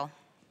have, Kyle?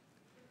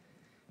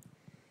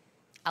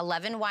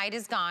 11 wide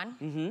is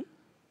gone.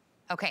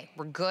 Okay,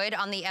 we're good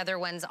on the other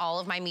ones, all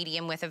of my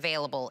medium width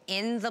available.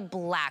 In the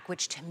black,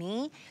 which to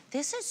me,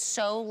 this is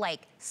so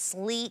like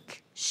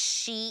sleek,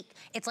 chic.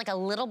 It's like a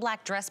little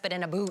black dress, but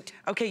in a boot.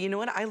 Okay, you know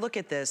what? I look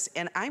at this,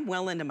 and I'm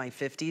well into my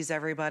 50s,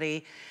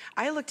 everybody.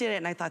 I looked at it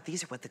and I thought,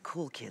 these are what the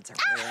cool kids are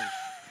wearing.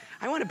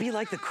 I want to be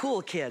like the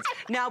cool kids.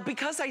 Now,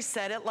 because I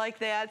said it like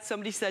that,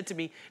 somebody said to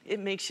me, it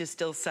makes you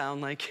still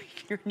sound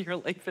like you're in your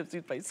late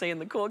 50s by saying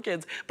the cool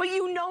kids. But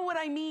you know what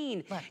I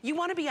mean. Look. You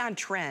want to be on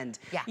trend.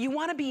 You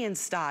want to be in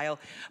style,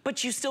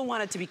 but you still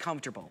want it to be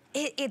comfortable.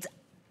 It's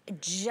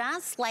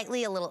just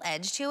slightly a little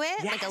edge to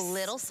it, like a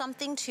little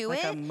something to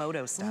like a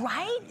moto style.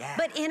 Right?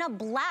 But in a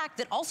black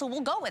that also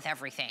will go with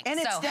everything. And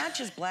it's not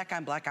just black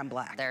on black on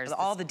black. There's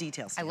all the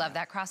details. I love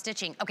that cross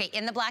stitching. Okay,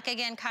 in the black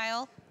again,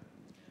 Kyle.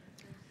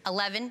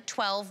 11,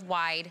 12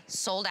 wide,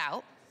 sold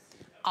out.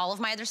 All of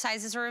my other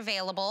sizes are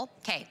available.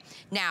 Okay,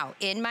 now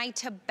in my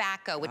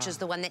tobacco, which is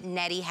the one that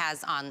Nettie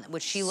has on,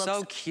 which she looks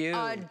so cute,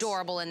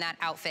 adorable in that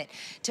outfit.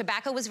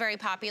 Tobacco was very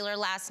popular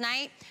last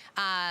night.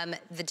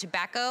 The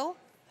tobacco,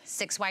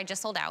 6 wide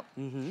just sold out.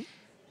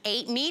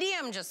 8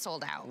 medium just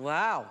sold out.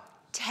 Wow.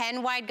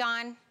 10 wide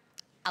gone,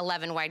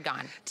 11 wide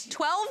gone,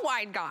 12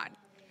 wide gone.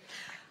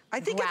 I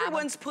think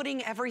everyone's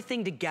putting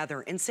everything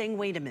together and saying,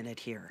 wait a minute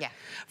here.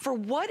 For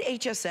what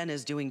HSN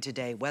is doing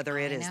today, whether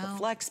it is the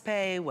flex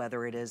pay,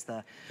 whether it is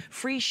the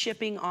free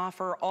shipping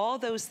offer, all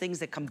those things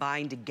that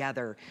combine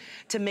together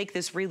to make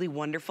this really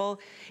wonderful,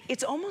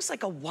 it's almost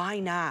like a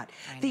why not.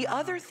 The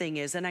other thing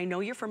is, and I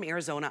know you're from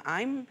Arizona,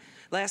 I'm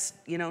last,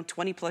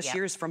 20 plus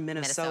years from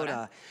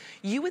Minnesota.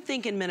 You would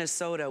think in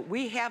Minnesota,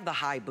 we have the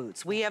high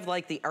boots. We have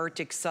like the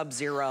Arctic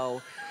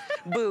Sub-Zero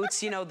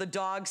boots, the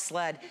dog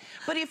sled.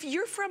 But if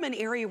you're from an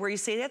area where you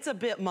say, that's a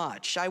bit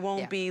much, I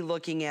won't be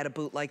looking at a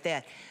boot like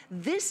that.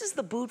 This is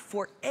the boot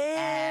for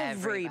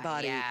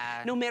everybody.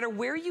 No matter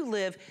where you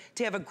live,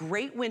 to have a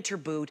great winter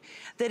boot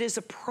that is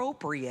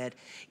appropriate,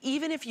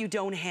 even if you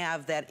don't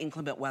have that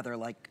inclement weather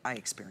like I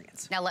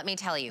experience. Now let me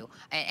tell you,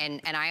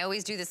 and I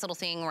always do this little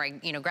thing where I,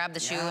 grab the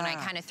shoe and I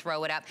kind of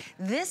throw it up.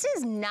 This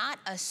is not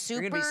a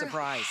super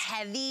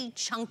heavy,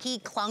 chunky,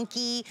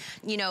 clunky,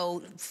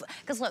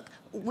 because look,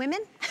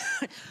 women,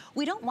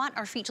 we don't want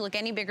our feet to look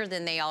any bigger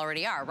than they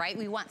already are, right?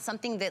 We want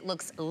something that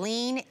looks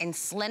lean and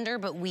slender,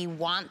 but we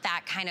want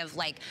that kind of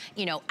like,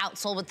 you know,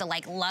 outsole with the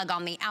like lug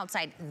on the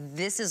outside.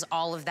 This is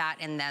all of that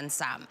and then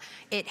some.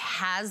 It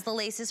has the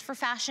laces for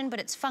fashion, but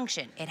it's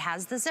function. It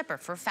has the zipper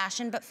for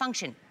fashion, but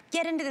function.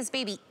 Get into this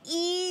baby,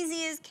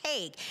 easy as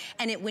cake.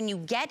 And when you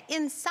get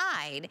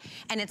inside,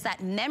 and it's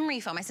that memory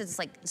foam, I said it's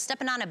like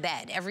stepping on a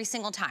bed every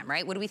single time,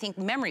 right? What do we think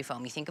memory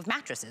foam? You think of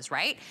mattresses,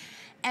 right?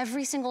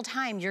 Every single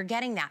time you're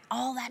getting that,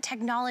 all that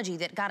technology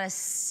that got a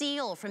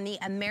seal from the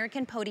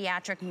American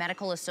Podiatric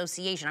Medical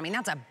Association. I mean,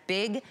 that's a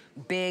big,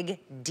 big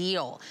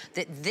deal.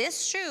 That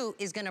this shoe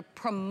is gonna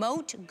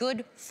promote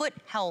good foot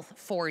health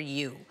for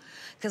you.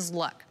 Because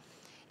look,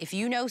 if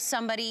you know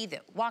somebody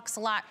that walks a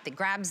lot, that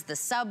grabs the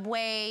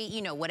subway,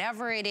 you know,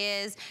 whatever it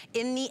is,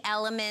 in the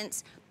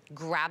elements,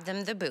 grab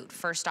them the boot.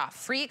 First off,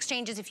 free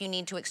exchanges if you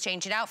need to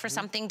exchange it out for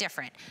something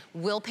different.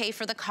 We'll pay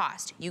for the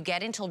cost. You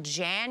get until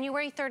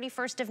January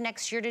 31st of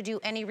next year to do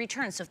any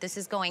returns. So if this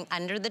is going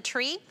under the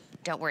tree,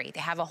 don't worry.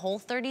 They have a whole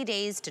 30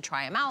 days to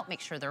try them out, make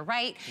sure they're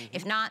right.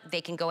 If not, they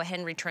can go ahead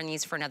and return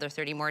these for another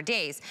 30 more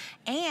days.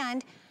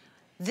 And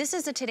this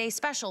is a Today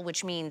Special,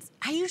 which means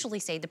I usually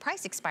say the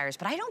price expires,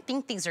 but I don't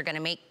think these are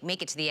gonna make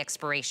it to the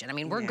expiration. I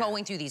mean, we're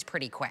going through these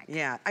pretty quick.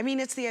 Yeah, I mean,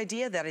 it's the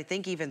idea that I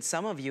think even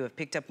some of you have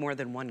picked up more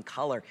than one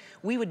color.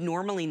 We would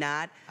normally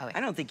not. I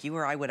don't think you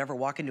or I would ever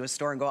walk into a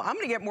store and go, I'm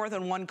gonna get more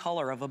than one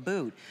color of a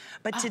boot.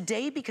 But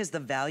today, because the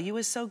value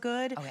is so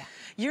good,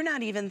 you're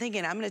not even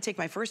thinking, I'm gonna take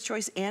my first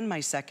choice and my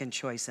second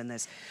choice in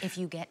this. If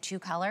you get 2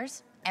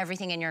 colors,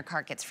 everything in your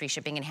cart gets free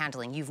shipping and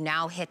handling. You've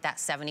now hit that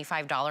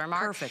 $75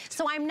 mark. Perfect.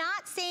 So I'm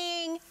not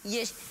saying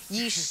you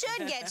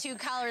should get 2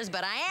 colors,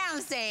 but I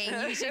am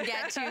saying you should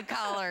get 2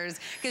 colors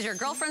because your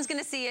girlfriend's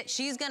gonna see it.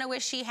 She's gonna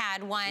wish she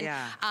had one.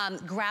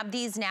 Grab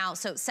these now.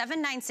 So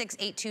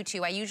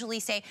 796-822. I usually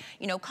say,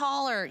 you know,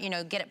 call or, you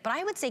know, get it. But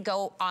I would say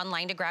go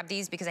online to grab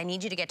these because I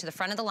need you to get to the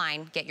front of the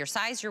line, get your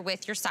size, your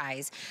width, your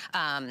size,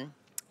 and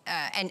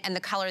the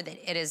color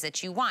that it is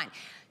that you want.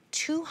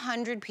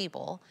 200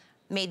 people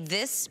made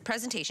this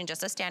presentation,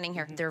 just us standing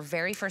here, their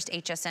very first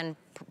HSN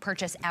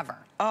purchase ever.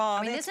 Oh,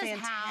 I mean, that's this is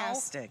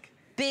fantastic. How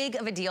big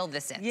of a deal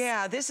this is.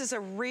 Yeah, this is a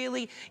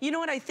really, you know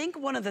what, I think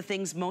one of the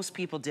things most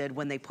people did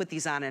when they put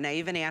these on, and I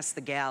even asked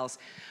the gals,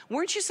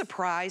 weren't you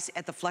surprised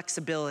at the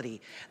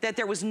flexibility? That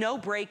there was no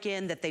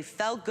break-in, that they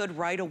felt good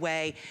right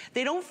away.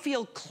 They don't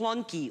feel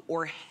clunky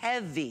or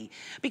heavy,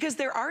 because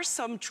there are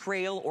some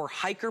trail or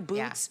hiker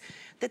boots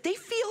that they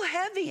feel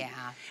heavy.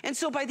 And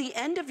so by the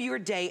end of your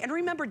day, and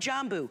remember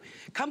Jambu,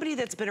 company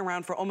that's been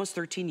around for almost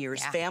 13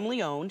 years,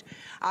 family owned,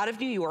 out of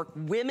New York,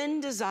 women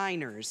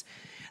designers,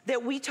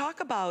 that we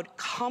talk about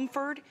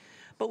comfort,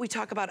 but we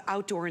talk about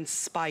outdoor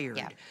inspired.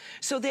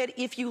 So that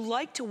if you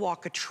like to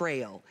walk a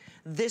trail,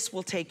 this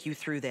will take you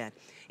through that.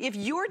 If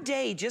your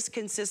day just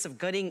consists of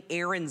getting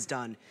errands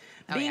done,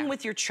 being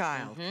with your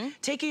child,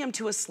 taking them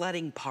to a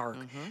sledding park,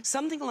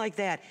 something like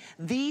that,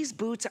 these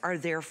boots are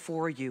there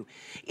for you.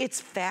 It's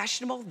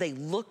fashionable, they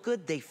look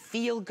good, they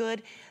feel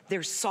good,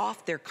 they're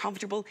soft, they're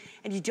comfortable,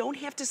 and you don't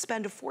have to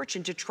spend a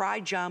fortune to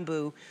try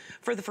Jambu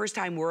for the first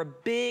time. We're a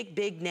big,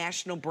 big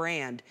national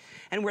brand,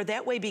 and we're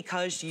that way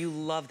because you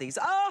love these.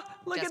 Oh,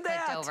 look at that.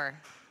 Just clicked over.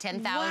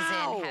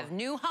 10,000 have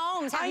new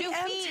homes, have new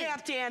feet. I am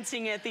tap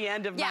dancing at the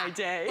end of my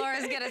day.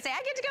 Laura's gonna say,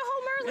 I get to go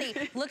home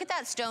early. Look at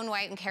that stone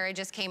white, and Kara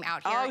just came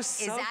out here. Oh,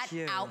 so Is that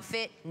cute.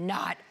 Outfit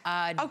not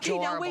adorable? Okay,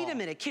 now wait a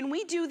minute. Can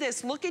we do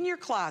this? Look in your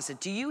closet.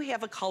 Do you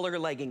have a color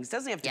leggings?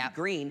 Doesn't have to be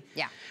green.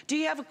 Do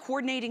you have a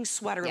coordinating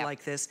sweater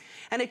like this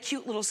and a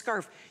cute little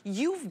scarf?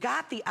 You've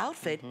got the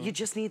outfit, you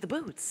just need the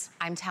boots.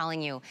 I'm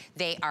telling you,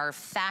 they are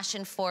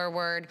fashion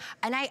forward.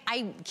 And I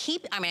mean,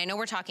 I know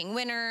we're talking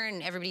winter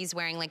and everybody's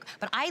wearing like,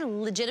 but I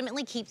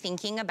legitimately keep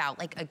thinking about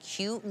like a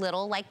cute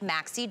little like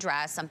maxi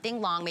dress, something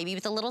long, maybe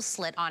with a little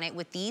slit on it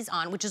with these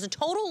on, which is a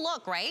total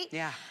look, right?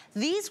 Yeah.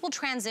 These will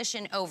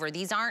transition over.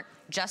 These aren't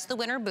just the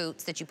winter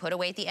boots that you put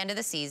away at the end of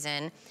the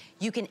season.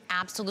 You can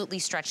absolutely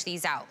stretch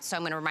these out. So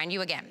I'm gonna remind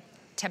you again,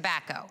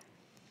 tobacco,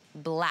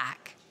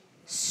 black,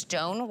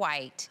 stone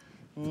white,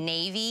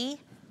 navy,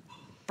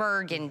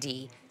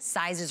 burgundy.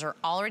 Sizes are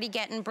already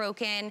getting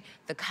broken.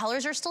 The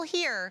colors are still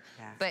here,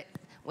 but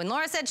when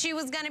Laura said she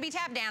was gonna be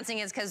tap dancing,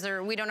 is because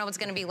we don't know what's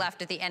gonna be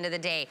left at the end of the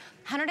day.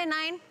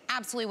 $109,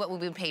 absolutely what we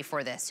would pay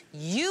for this.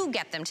 You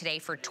get them today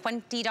for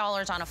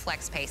 $20 on a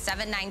flex pay.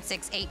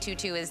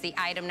 796-822 is the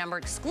item number,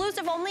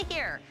 exclusive only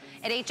here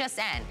at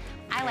HSN.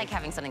 I like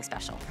having something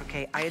special.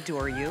 Okay, I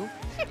adore you.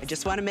 I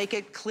just wanna make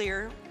it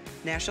clear,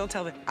 national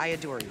television, I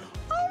adore you.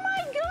 Oh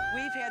my God!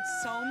 We've had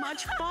so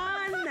much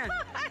fun.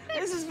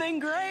 This has been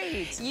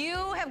great. You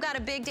have got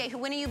a big day.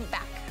 When are you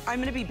back? I'm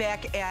gonna be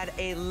back at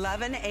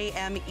 11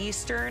 a.m.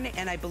 Eastern,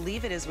 and I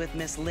believe it is with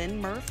Miss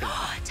Lynn Murphy.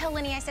 Tell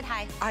Linny I said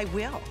hi. I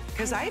will,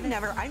 because I've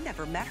never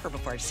met her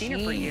before. I've seen her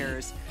for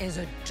years. She is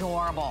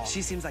adorable.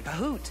 She seems like a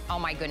hoot. Oh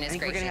my goodness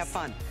gracious. We're gonna have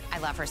fun. I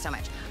love her so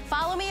much.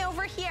 Follow me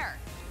over here.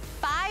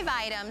 5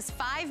 items,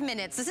 5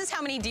 minutes. This is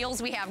how many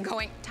deals we have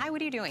going. Ty,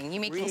 what are you doing? You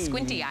make little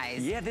squinty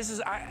eyes. Yeah, this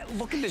is,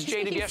 look at this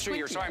jaded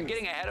yesteryear. Sorry, I'm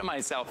getting ahead of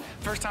myself.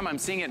 First time I'm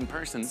seeing it in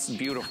person. This is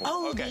beautiful.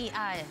 Oh, okay.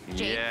 the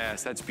jade.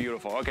 Yes, that's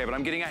beautiful. Okay, but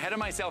I'm getting ahead of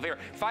myself here.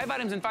 5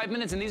 items in 5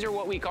 minutes, and these are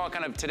what we call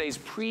kind of today's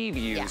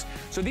previews. Yeah.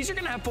 So these are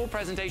gonna have full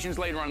presentations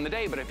later on in the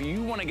day, but if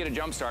you wanna get a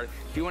jump start,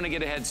 if you wanna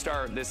get a head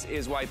start, this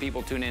is why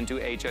people tune into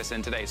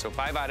HSN Today. So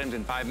 5 items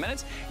in 5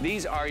 minutes.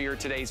 These are your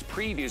today's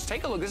previews.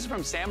 Take a look, this is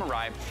from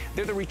Samurai.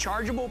 They're the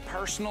rechargeable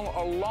personal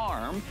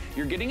alarm.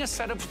 You're getting a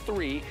set of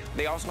 3.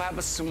 They also have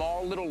a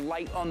small little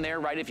light on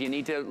there, right? If you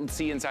need to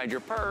see inside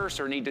your purse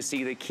or need to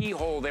see the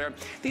keyhole there.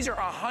 These are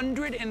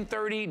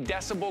 130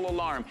 decibel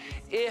alarm.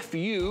 If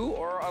you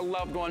or a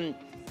loved one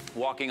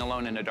walking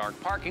alone in a dark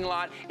parking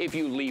lot, if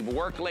you leave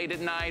work late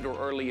at night or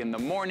early in the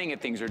morning, if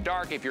things are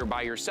dark, if you're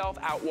by yourself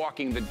out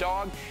walking the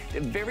dog,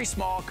 very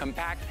small,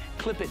 compact,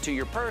 clip it to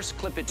your purse,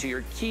 clip it to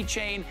your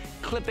keychain,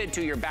 clip it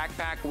to your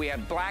backpack. We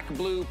have black,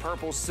 blue,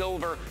 purple,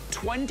 silver,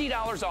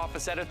 $20 off a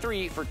set of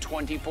 3 for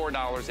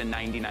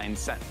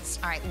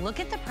 $24.99. All right, look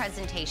at the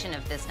presentation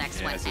of this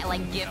next one.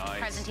 Like gift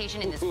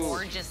presentation in this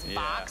gorgeous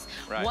box.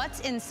 Right.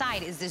 What's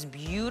inside is this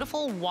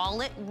beautiful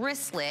wallet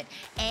wristlet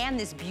and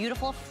this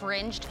beautiful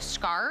fringed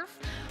scarf.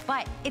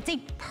 But it's a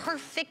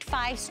perfect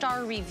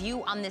 5-star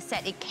review on this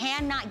set. It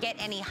cannot get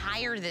any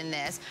higher than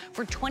this.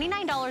 For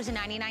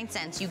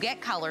 $29.99, you get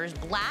colors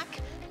black,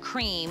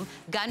 cream,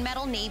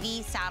 gunmetal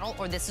navy saddle,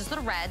 or this is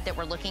the red that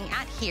we're looking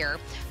at here.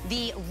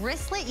 The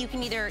wristlet, you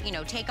can either,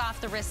 take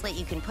off the wristlet,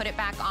 you can put it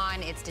back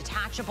on. It's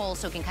detachable,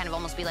 so it can kind of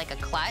almost be like a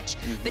clutch.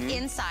 But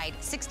inside,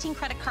 16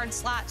 credit card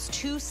slots,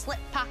 2 slip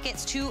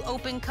pockets, 2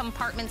 open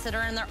compartments that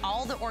are in there,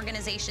 all the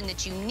organization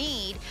that you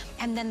need.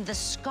 And then the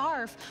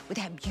scarf with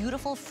that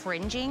beautiful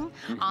fringing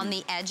on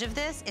the edge of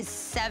this is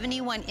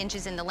 71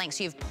 inches in the length.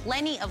 So you have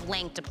plenty of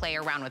length to play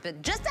around with.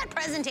 But just that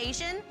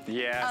presentation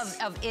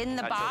of in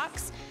the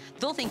box,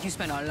 they'll think you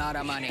spent a lot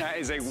of money. That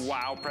is a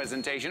wow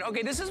presentation.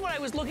 Okay, this is what I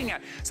was looking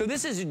at. So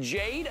this is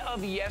jade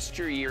of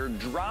yesteryear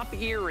drop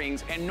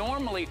earrings, and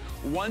normally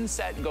one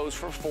set goes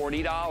for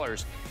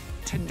 $40.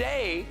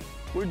 Today,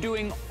 we're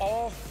doing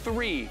all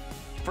 3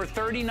 for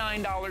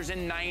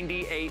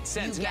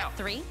 $39.98. You get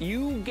 3?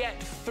 You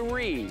get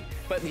 3.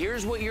 But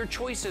here's what your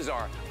choices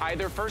are.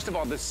 Either, first of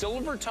all, the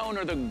silver tone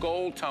or the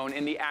gold tone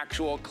in the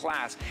actual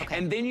class. Okay.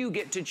 And then you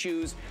get to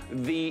choose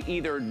the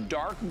either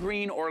dark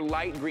green or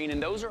light green,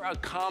 and those are a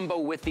combo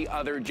with the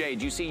other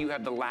jades. You see, you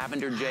have the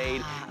lavender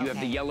jade, you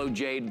have the yellow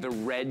jade, the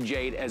red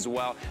jade as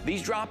well.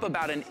 These drop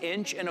about 1.25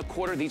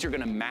 inches. These are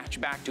gonna match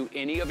back to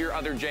any of your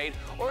other jade.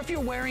 Or if you're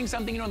wearing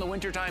something, in the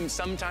wintertime,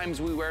 sometimes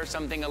we wear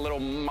something a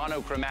little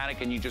monochromatic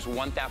and you just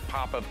want that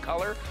pop of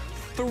color.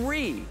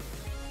 3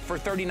 for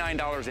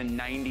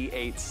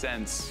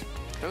 $39.98.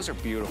 Those are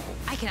beautiful.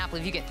 I cannot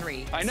believe you get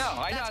 3. I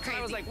know. That's crazy.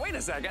 I was like, wait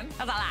a second.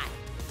 That's a lot.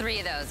 3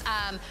 of those.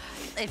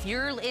 If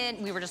you're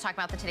in, we were just talking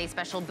about the Today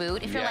Special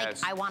boot. If you're like,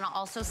 I want to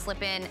also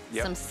slip in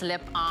some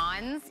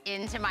slip-ons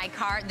into my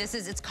cart.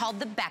 It's called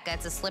the Becca.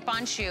 It's a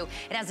slip-on shoe.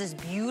 It has this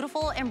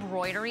beautiful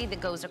embroidery that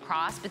goes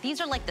across, but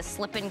these are like the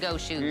slip-and-go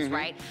shoes,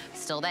 right?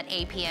 Still that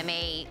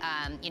APMA,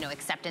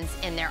 acceptance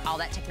in there, all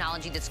that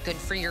technology that's good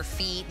for your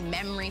feet,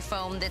 memory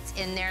foam that's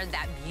in there,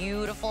 that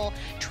beautiful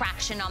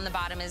traction on the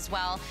bottom as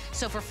well.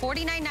 So for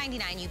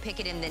 $49.99, you pick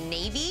it in the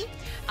navy.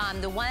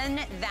 The one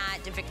that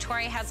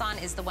Victoria has on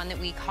is the one that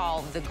we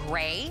call the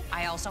gray.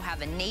 I also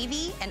have a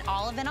navy, an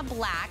olive, and a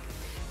black.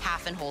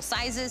 Half and whole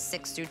sizes,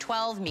 6 through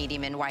 12,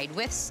 medium and wide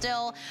width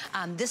still.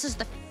 This is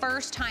the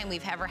first time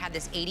we've ever had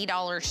this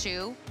 $80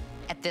 shoe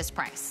at this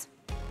price.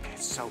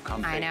 It's so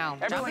comfy. I know.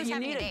 Everyone, you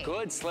need a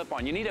good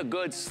slip-on. You need a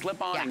good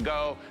slip-on and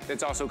go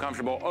that's also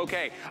comfortable.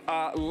 Okay,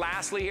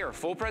 lastly here,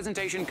 full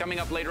presentation coming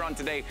up later on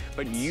today,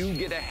 but you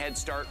get a head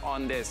start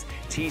on this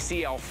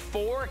TCL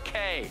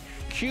 4K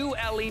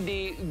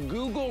QLED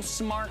Google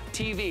Smart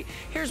TV.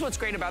 Here's what's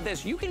great about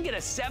this. You can get a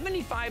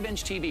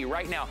 75-inch TV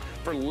right now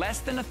for less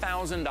than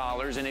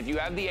 $1,000, and if you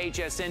have the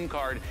HSN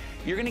card,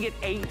 you're gonna get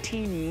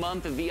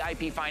 18-month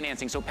VIP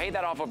financing. So pay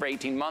that off over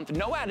 18 months.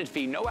 No added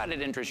fee, no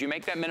added interest. You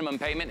make that minimum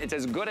payment, it's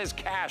as good as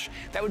cash.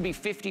 That would be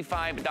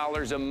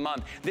 $55 a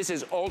month. This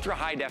is ultra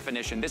high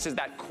definition. This is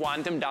that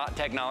quantum dot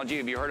technology.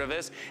 Have you heard of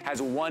this?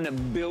 Has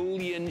 1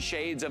 billion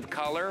shades of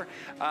color.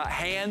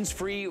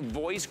 Hands-free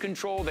voice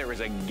control. There is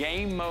a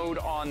game mode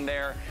on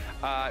there.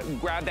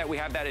 Grab that. We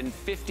have that in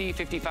 50,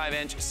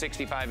 55-inch,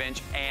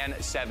 65-inch, and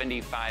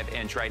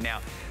 75-inch right now.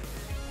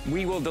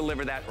 We will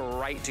deliver that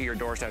right to your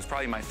doorstep. It's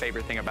probably my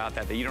favorite thing about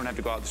that you don't have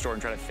to go out the store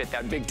and try to fit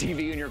that big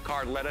TV in your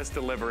car. Let us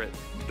deliver it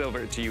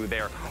to you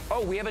there.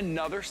 Oh, we have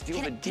another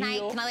steal the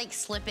deal. Can I like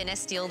slip in a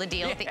steal the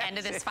deal at the end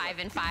of this 5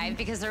 and 5?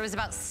 Because there was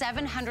about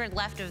 700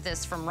 left of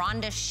this from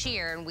Rhonda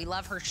Shear, and we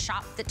love her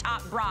shop the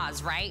top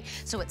bras, right?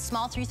 So it's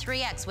small through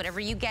 3X. Whatever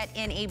you get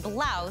in a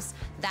blouse,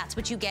 that's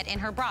what you get in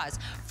her bras.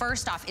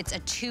 First off, it's a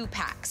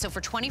 2-pack. So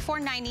for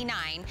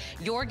 $24.99,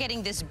 you're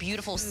getting this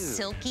beautiful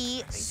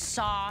silky,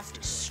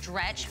 soft,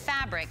 stretch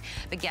fabric.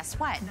 But guess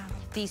what?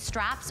 These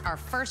straps are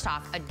first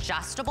off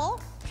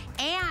adjustable,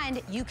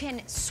 And you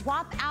can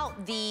swap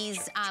out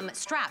these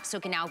straps, so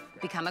it can now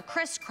become a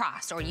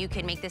crisscross, or you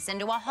can make this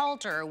into a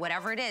halter, or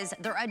whatever it is.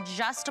 They're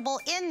adjustable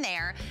in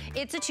there.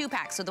 It's a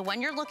 2-pack. So the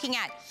one you're looking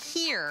at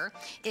here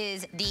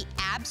is the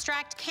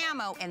abstract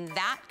camo, and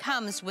that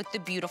comes with the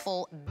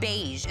beautiful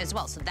beige as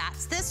well. So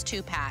that's this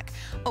 2-pack.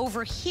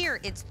 Over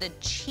here, it's the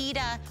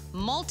cheetah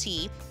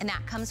multi, and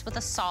that comes with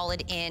a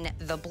solid in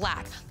the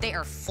black. They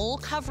are full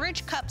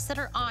coverage cups that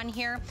are on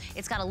here.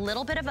 It's got a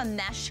little bit of a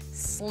mesh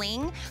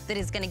sling that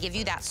is gonna give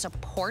you that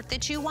support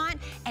that you want,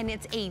 and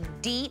it's a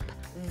deep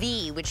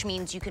V, which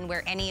means you can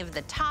wear any of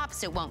the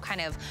tops. It won't kind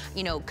of,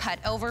 you know, cut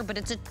over, but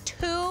it's a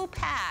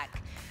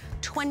 2-pack.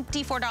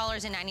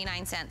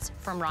 $24.99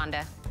 from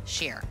Rhonda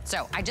Shear.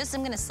 So I just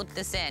am gonna slip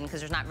this in because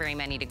there's not very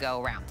many to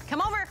go around.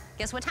 Come over,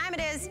 guess what time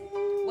it is?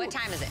 What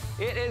time is it?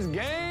 It is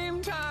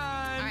game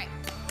time. All right,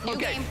 new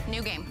game,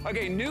 new game.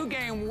 Okay, new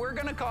game. We're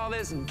gonna call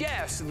this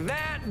Guess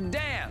That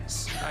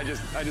Dance. I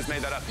just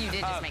made that up. You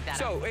did just make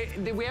that up.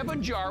 So we have a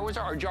jar, where's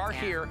our jar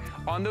here,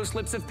 on those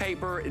slips of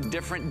paper,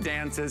 different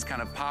dances,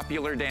 kind of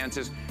popular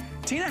dances.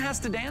 Tina has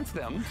to dance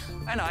them,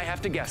 and I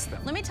have to guess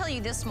them. Let me tell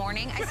you, this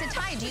morning, I said,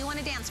 Ty, do you want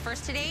to dance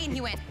first today? And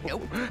he went,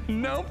 nope.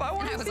 Nope, I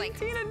want to see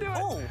Tina do it.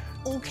 Oh,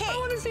 okay. I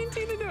want to see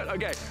Tina do it.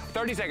 Okay,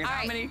 30 seconds.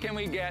 How many can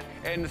we get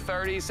in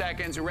 30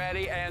 seconds?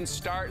 Ready, and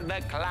start the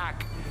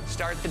clock.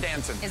 Start the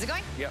dancing. Is it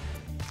going? Yep.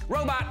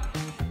 Robot,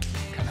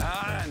 come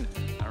on.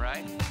 All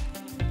right.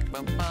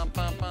 Bum, bum,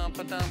 bum, bum,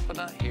 ba, dum, ba,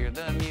 dum. Hear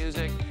the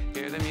music,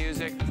 hear the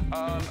music.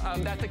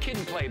 That the kid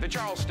play, the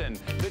Charleston.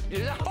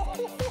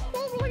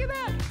 Look at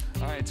that.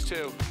 All right, it's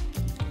 2.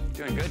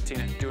 Doing good,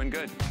 Tina, doing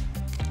good.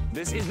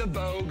 This is the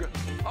Vogue.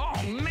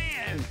 Oh,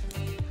 man.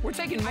 We're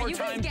taking more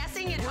time. Are you guys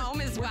guessing at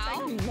home as well?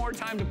 We're taking more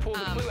time to pull the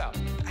clue out.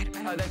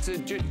 That's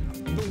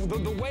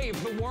the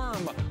wave, the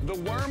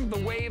worm, the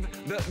wave,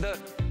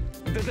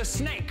 the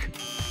snake.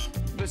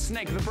 The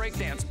snake, the break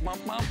dance.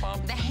 Bump, bump,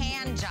 bump. The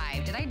hand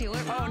jive. Did I do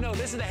it wrong? Oh, no,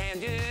 this is the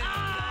hand.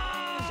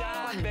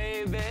 Jive,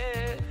 baby.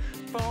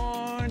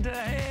 Born to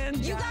hand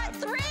jive. You got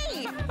 3.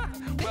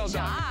 Well Good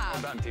done. job.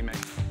 Well done,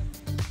 teammate.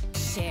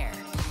 Cher,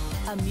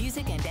 a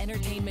music and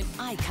entertainment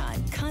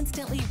icon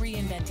constantly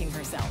reinventing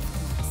herself.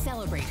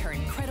 Celebrate her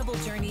incredible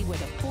journey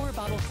with a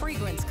 4-bottle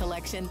fragrance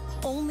collection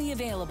only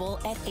available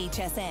at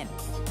HSN.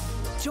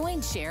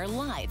 Join Cher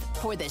live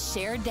for the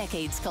Cher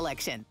Decades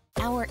collection.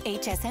 Our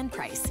HSN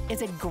price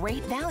is a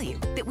great value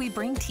that we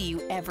bring to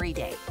you every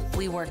day.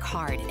 We work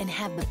hard and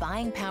have the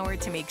buying power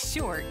to make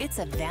sure it's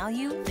a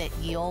value that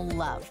you'll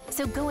love.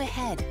 So go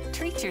ahead,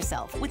 treat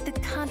yourself with the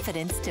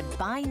confidence to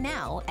buy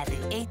now at the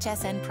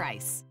HSN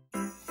price.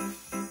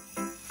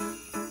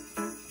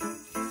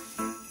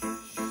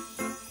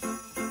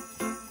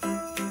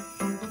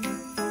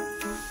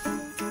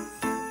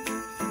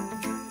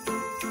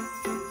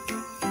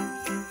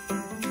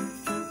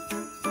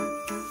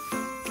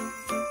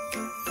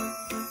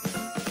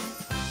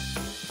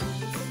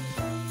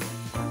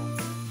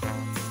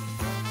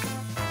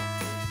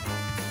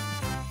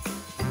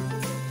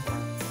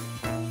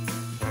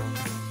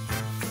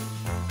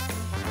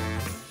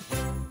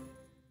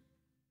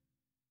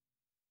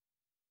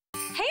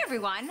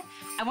 Everyone,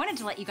 I wanted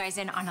to let you guys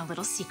in on a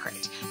little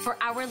secret. For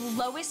our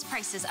lowest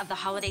prices of the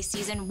holiday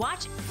season,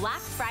 watch Black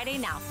Friday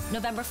now,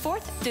 November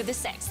 4th through the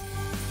 6th.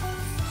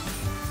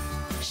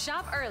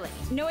 Shop early,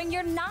 knowing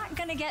you're not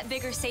gonna get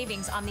bigger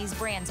savings on these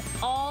brands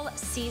all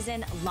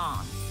season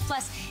long.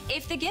 Plus,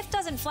 if the gift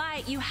doesn't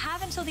fly, you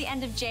have until the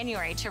end of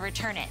January to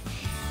return it.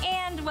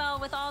 And, well,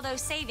 with all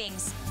those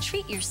savings,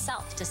 treat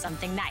yourself to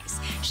something nice.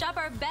 Shop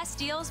our best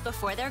deals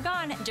before they're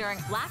gone during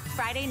Black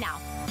Friday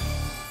now.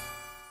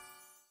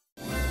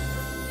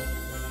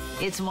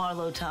 It's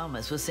Marlo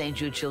Thomas with St.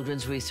 Jude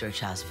Children's Research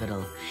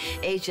Hospital.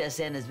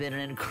 HSN has been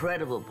an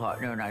incredible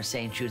partner in our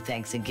St. Jude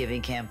Thanks and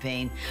Giving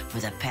campaign for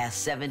the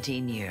past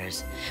 17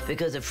 years.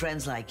 Because of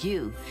friends like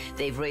you,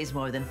 they've raised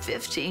more than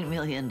 $15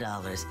 million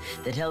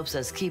that helps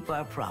us keep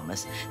our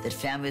promise that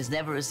families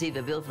never receive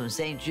a bill from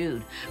St.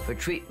 Jude for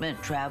treatment,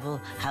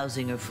 travel,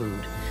 housing, or food,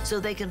 so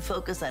they can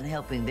focus on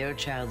helping their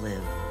child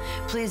live.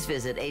 Please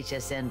visit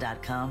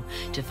hsn.com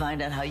to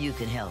find out how you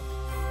can help.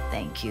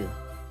 Thank you.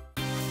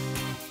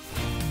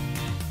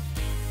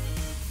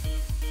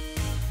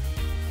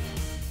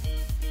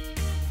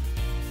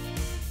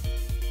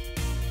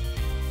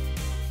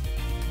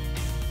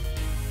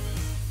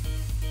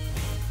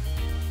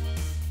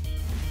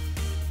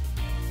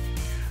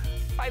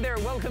 Hi there,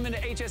 welcome into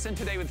HSN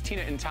Today with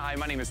Tina and Ty.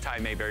 My name is Ty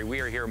Mayberry. We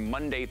are here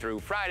Monday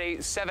through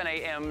Friday, 7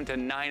 a.m. to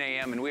 9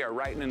 a.m. and we are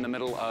right in the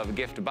middle of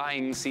gift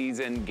buying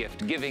season,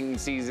 gift giving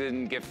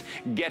season, gift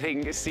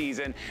getting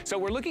season. So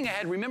we're looking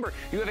ahead. Remember,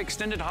 you have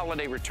extended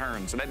holiday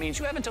returns. So that means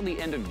you have until the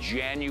end of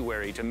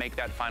January to make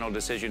that final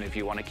decision if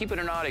you want to keep it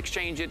or not,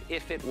 exchange it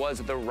if it was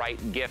the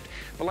right gift.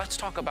 But let's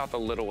talk about the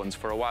little ones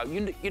for a while.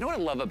 You know what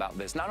I love about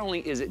this? Not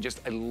only is it just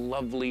a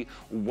lovely,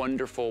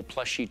 wonderful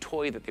plushy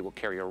toy that they will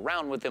carry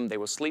around with them, they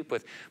will sleep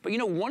with, but you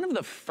know, one of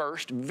the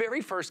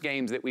very first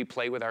games that we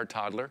play with our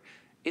toddler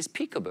is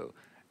peekaboo.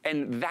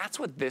 And that's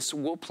what this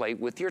will play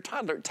with your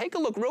toddler. Take a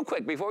look real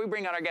quick before we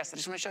bring out our guests. I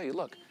just want to show you,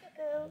 look.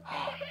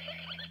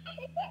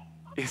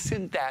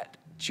 Isn't that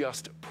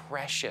just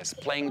precious,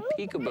 playing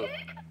peekaboo?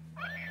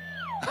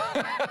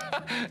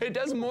 It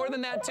does more than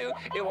that too.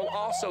 It will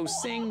also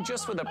sing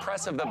just with a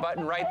press of the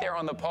button right there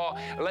on the paw.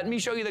 Let me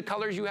show you the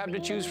colors you have to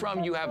choose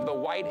from. You have the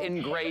white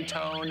and gray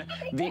tone,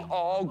 the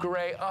all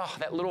gray. Oh,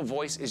 that little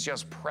voice is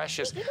just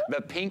precious. The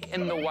pink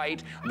and the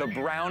white, the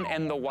brown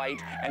and the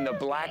white, and the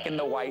black and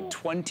the white,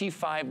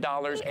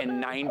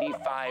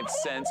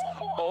 $25.95.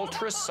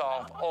 Ultra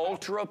soft,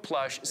 ultra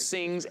plush,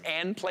 sings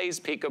and plays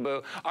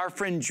peekaboo. Our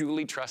friend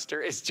Julie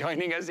Truster is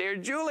joining us here.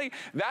 Julie,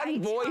 that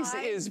voice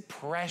is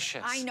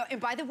precious. I know. And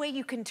by the way,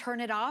 you can turn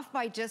it off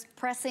by just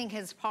pressing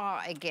his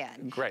paw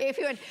again. Great. If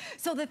you would.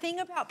 So the thing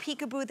about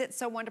peekaboo that's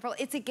so wonderful,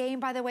 it's a game,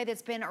 by the way,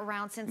 that's been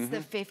around since the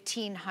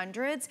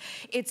 1500s.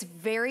 It's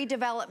very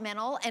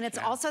developmental, and it's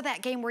also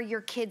that game where your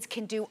kids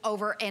can do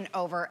over and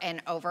over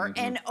and over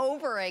and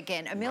over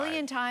again, a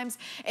million times,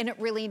 and it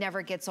really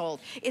never gets old.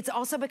 It's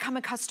also become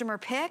a customer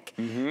pick,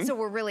 so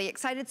we're really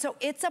excited. So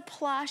it's a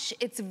plush,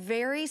 it's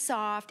very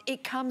soft,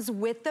 it comes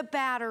with the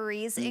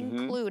batteries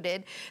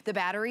included. The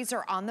batteries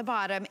are on the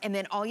bottom, and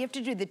then all you have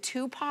to do, the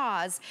two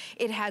paws,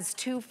 it has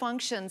two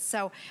functions.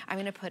 So I'm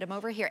gonna put him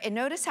over here. And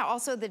notice how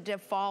also the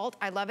default,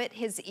 I love it,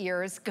 his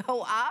ears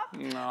go up,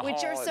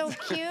 which are so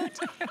cute.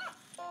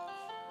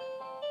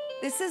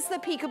 This is the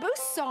peekaboo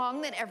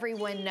song that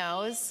everyone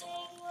knows,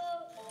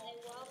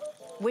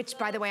 which,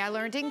 by the way, I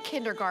learned in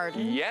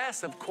kindergarten.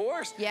 Yes, of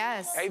course.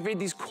 Yes. I read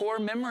these core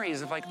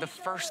memories of like the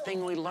first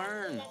thing we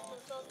learn.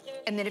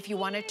 And then if you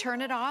want to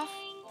turn it off,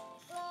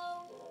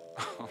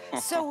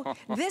 so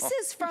this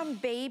is from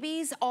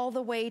babies all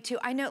the way to,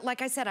 I know,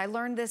 like I said, I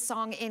learned this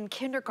song in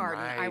kindergarten.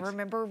 I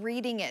remember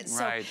reading it.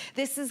 So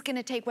this is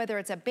gonna take, whether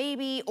it's a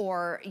baby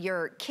or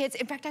your kids.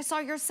 In fact, I saw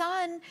your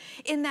son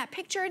in that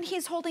picture and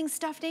he's holding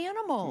stuffed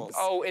animals.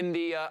 Oh, in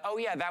the, oh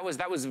yeah, that was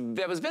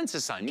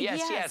Vince's son.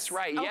 Yes,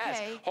 right,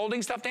 yes.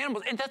 Holding stuffed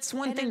animals. And that's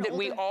one thing that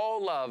we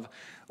all love.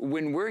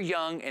 When we're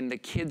young and the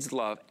kids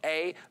love,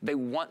 they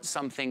want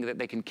something that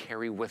they can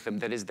carry with them,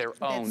 that is their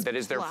own, that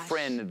is their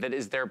friend, that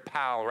is their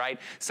pal, right?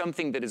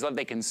 Something that is loved,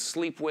 they can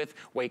sleep with,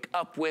 wake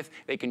up with,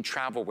 they can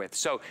travel with.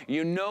 So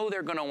you know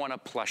they're gonna want a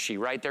plushie,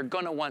 right? They're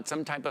gonna want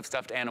some type of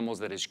stuffed animals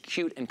that is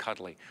cute and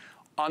cuddly.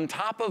 On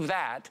top of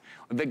that,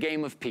 the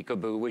game of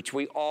peekaboo, which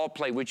we all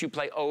play, which you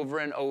play over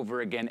and over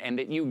again, and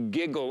that you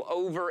giggle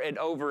over and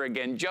over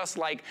again, just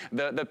like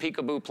the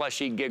peekaboo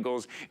plushie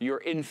giggles.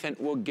 Your infant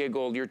will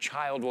giggle, your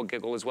child will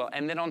giggle as well.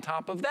 And then on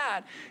top of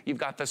that, you've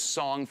got the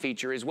song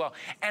feature as well.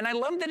 And I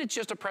love that it's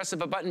just a press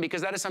of a button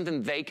because that is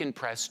something they can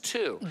press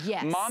too.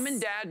 Yes. Mom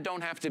and dad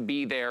don't have to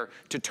be there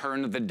to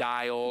turn the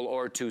dial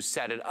or to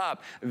set it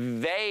up.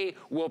 They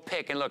will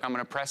pick, and look, I'm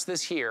gonna press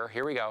this here.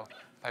 Here we go.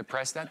 If I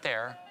press that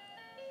there,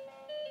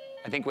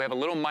 I think we have a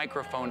little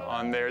microphone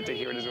on there to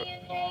hear it as well.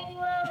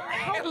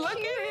 And look at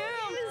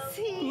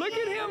him! Look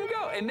at him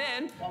go! And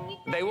then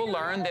they will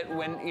learn that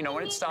when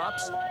it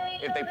stops,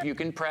 you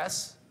can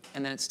press,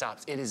 and then it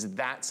stops. It is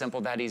that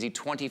simple, that easy.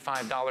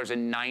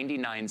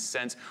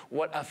 $25.99.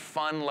 What a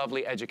fun,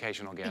 lovely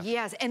educational gift.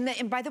 Yes,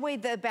 and by the way,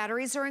 the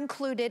batteries are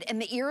included,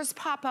 and the ears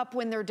pop up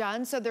when they're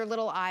done, so their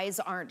little eyes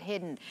aren't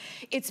hidden.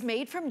 It's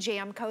made from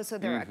Jamco, so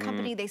they're a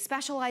company, they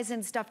specialize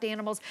in stuffed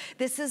animals.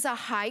 This is a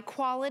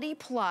high-quality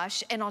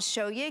plush, and I'll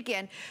show you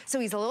again. So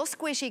he's a little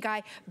squishy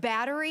guy.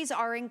 Batteries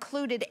are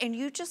included, and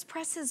you just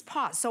press his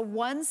paw. So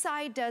one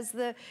side does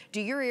do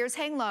your ears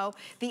hang low.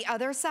 The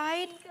other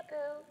side,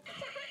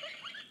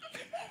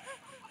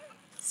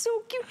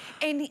 so cute.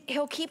 And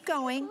he'll keep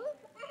going.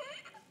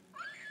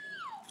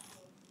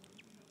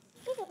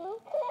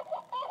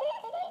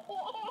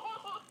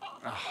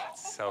 Oh,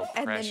 it's so precious.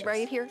 And then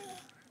right here.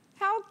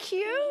 How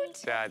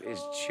cute. That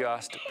is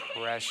just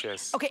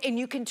precious. Okay, and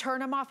you can turn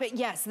them off. But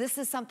yes, this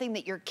is something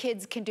that your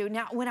kids can do.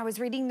 Now, when I was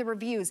reading the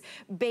reviews,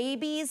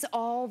 babies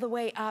all the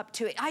way up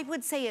to, I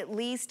would say at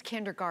least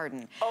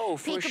kindergarten. Oh,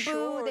 for Peekaboo,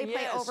 sure, they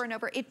play over and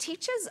over. It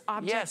teaches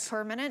object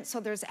permanence, so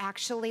there's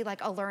actually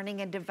like a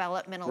learning and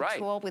developmental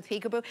tool with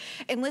peekaboo.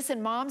 And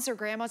listen, moms or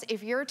grandmas,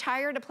 if you're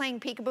tired of playing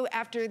peekaboo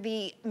after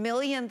the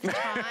millionth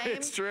time,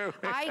 it's true.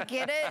 I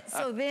get it.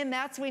 So then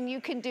that's when you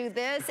can do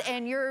this,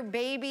 and your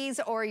babies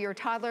or your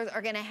toddlers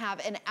are gonna have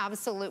an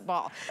absolute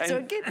ball. And, so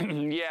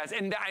again, yes,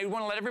 and I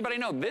wanna let everybody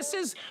know, this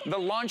is the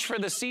launch for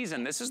the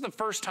season. This is the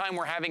first time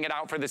we're having it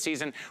out for the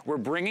season. We're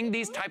bringing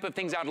these type of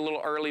things out a little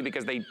early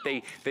because they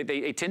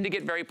tend to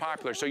get very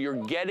popular. So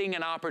you're getting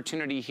an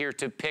opportunity here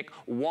to pick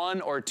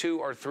 1 or 2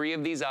 or 3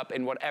 of these up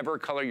in whatever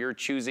color you're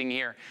choosing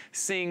here.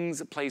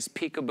 Sings, plays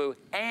peekaboo,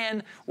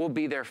 and will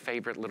be their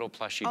favorite little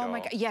plushie doll. Oh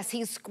my God, yes,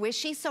 he's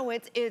squishy, so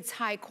it's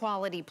high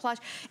quality plush,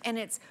 and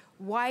it's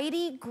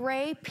Whitey,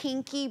 Gray,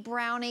 Pinky,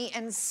 Brownie,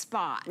 and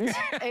Spot.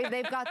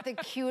 They've got the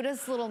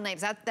cutest little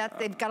names.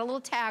 They've got a little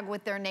tag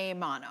with their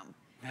name on them.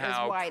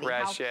 How Whitey.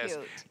 precious.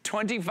 How cute.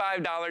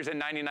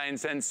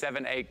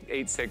 $25.99,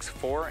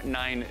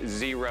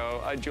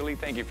 786-490. Julie,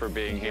 thank you for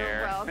being here.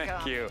 You're welcome.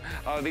 Thank you.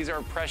 Oh, these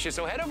are precious.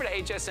 So head over to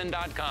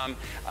hsn.com,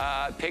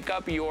 pick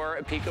up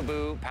your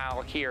Peekaboo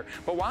Pal here.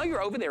 But while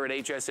you're over there at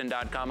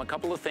hsn.com, a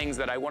couple of things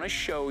that I want to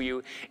show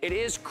you. It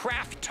is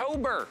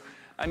Crafttober.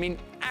 I mean,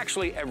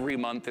 actually every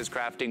month is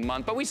crafting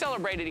month, but we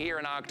celebrate it here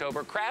in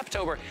October,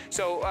 Crafttober.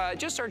 So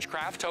just search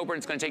Crafttober and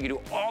it's gonna take you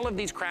to all of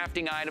these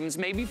crafting items,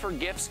 maybe for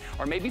gifts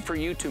or maybe for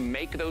you to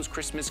make those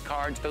Christmas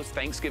cards, those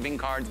Thanksgiving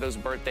cards, those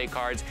birthday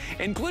cards,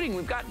 including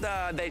we've got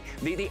the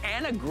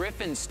Anna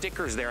Griffin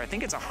stickers there. I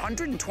think it's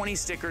 120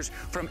 stickers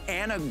from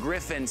Anna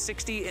Griffin,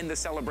 60 in the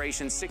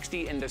celebration,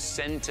 60 in the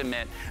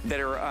sentiment that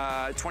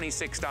are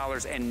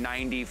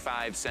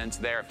 $26.95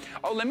 there.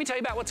 Oh, let me tell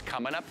you about what's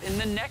coming up in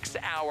the next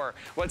hour.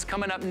 What's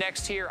coming up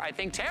next here, I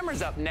think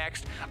Tamara's up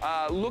next.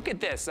 Look at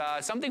this,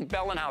 something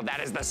Bell & Howell, that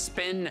is the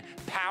Spin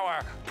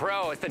Power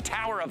Pro. It's the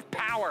Tower of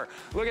Power.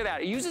 Look at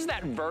that, it uses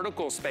that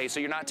vertical space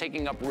so you're not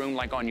taking up room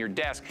like on your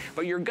desk,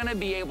 but you're gonna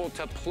be able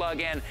to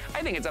plug in,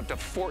 I think it's up to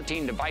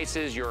 14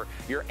 devices, your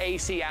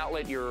AC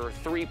outlet, your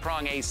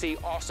 3-prong AC,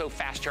 also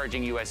fast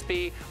charging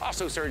USB,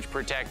 also surge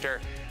protector.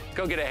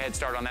 Go get a head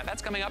start on that.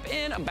 That's coming up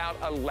in about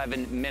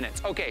 11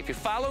 minutes. Okay, if you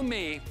follow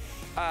me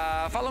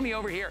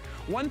over here.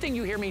 One thing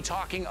you hear me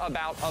talking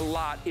about a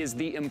lot is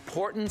the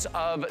importance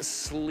of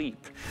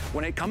sleep.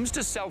 When it comes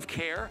to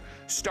self-care,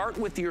 start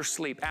with your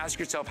sleep. Ask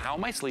yourself, how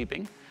am I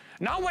sleeping?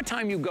 Not what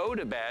time you go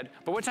to bed,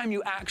 but what time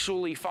you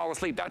actually fall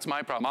asleep. That's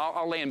my problem.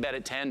 I'll lay in bed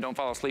at 10, don't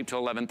fall asleep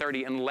till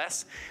 11:30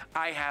 unless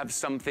I have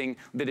something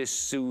that is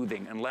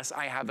soothing, unless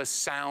I have a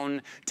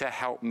sound to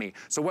help me.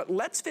 So what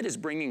Let's Fit is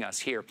bringing us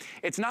here,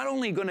 it's not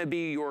only gonna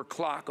be your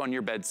clock on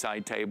your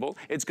bedside table,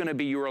 it's gonna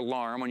be your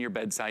alarm on your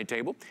bedside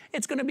table,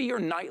 it's gonna be your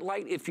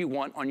nightlight if you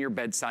want on your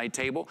bedside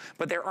table,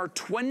 but there are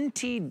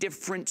 20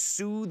 different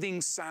soothing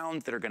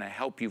sounds that are gonna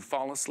help you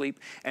fall asleep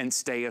and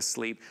stay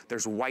asleep.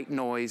 There's white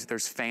noise,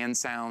 there's fan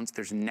sounds,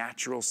 there's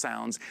natural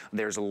sounds,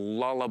 there's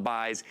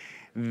lullabies.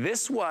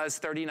 This was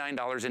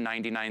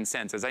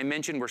 $39.99. As I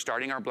mentioned, we're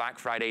starting our Black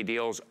Friday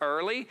deals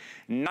early.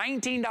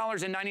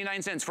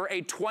 $19.99 for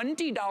a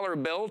 $20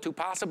 bill to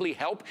possibly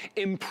help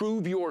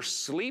improve your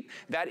sleep.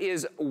 That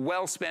is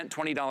well spent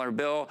 $20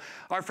 bill.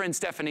 Our friend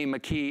Stephanie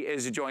McKee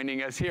is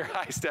joining us here.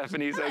 Hi,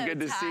 Stephanie. So good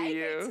to see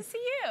you. Good to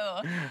see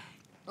you.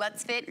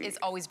 Let's Fit is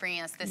always bringing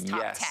us this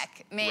top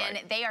tech. Man,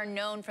 they are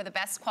known for the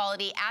best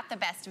quality at the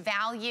best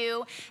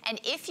value. And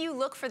if you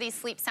look for these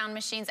sleep sound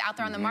machines out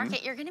there on the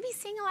market, you're gonna be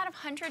seeing a lot of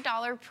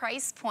 $100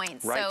 price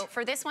points. So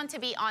for this one to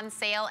be on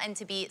sale and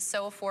to be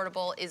so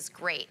affordable is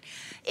great.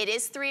 It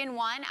is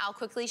 3-in-1. I'll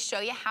quickly show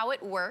you how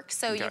it works.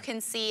 So you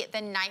can see the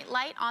night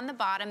light on the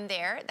bottom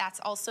there. That's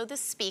also the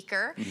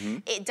speaker.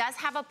 It does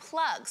have a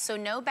plug, so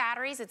no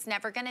batteries. It's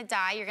never gonna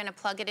die. You're gonna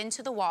plug it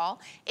into the wall.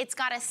 It's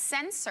got a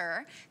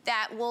sensor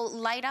that will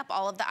light up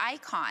all of the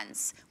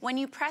icons. When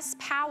you press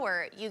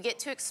power, you get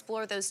to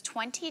explore those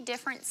 20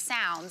 different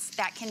sounds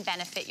that can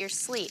benefit your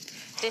sleep.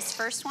 This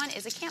first one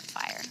is a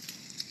campfire.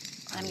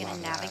 I'm gonna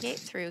navigate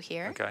through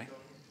here.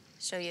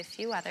 Show you a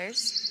few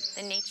others.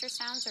 The nature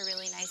sounds are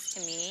really nice to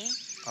me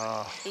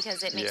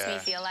because it makes me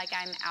feel like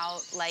I'm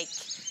out like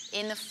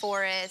in the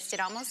forest.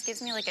 It almost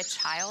gives me like a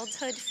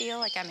childhood feel,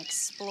 like I'm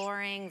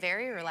exploring,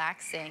 very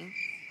relaxing.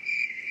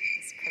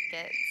 These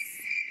crickets.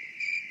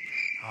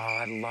 Oh,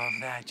 I love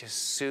that,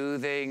 just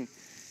soothing.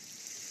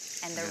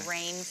 And the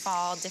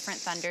rainfall, different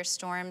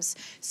thunderstorms.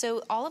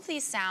 So all of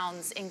these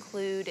sounds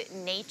include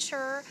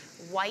nature,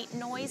 white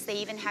noise. They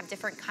even have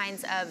different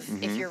kinds of,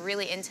 if you're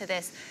really into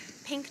this,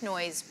 pink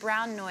noise,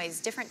 brown noise,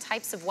 different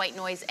types of white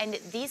noise. And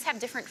these have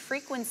different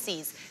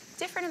frequencies,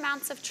 different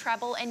amounts of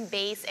treble and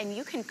bass, and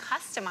you can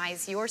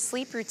customize your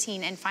sleep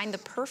routine and find the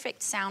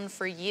perfect sound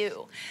for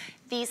you.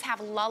 These have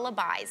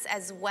lullabies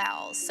as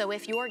well. So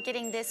if you're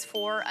getting this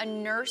for a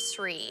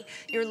nursery,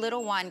 your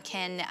little one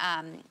can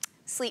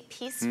sleep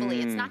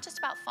peacefully. It's not just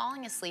about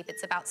falling asleep,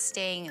 it's about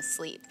staying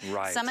asleep.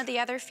 Some of the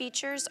other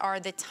features are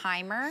the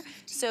timer.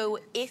 So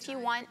if you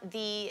want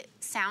the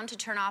sound to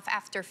turn off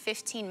after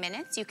 15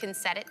 minutes, you can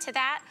set it to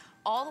that,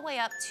 all the way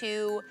up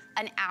to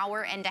an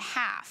hour and a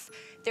half.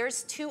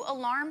 There's 2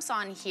 alarms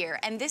on here,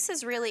 and this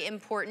is really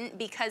important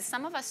because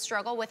some of us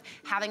struggle with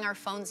having our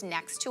phones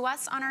next to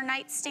us on our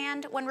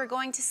nightstand when we're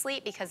going to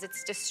sleep because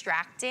it's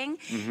distracting.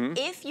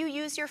 If you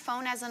use your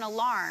phone as an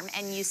alarm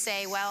and you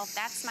say, well,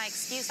 that's my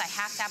excuse, I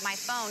have to have my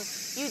phone,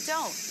 you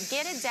don't.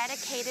 Get a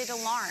dedicated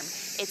alarm.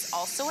 It's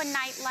also a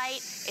night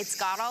light. It's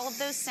got all of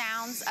those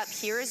sounds. Up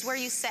here is where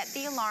you set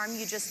the alarm.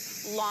 You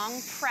just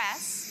long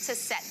press to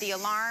set the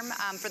alarm.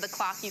 For the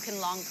clock, you can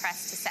long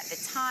press to set the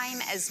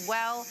time as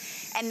well.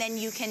 And then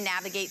you can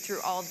navigate through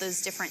all of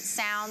those different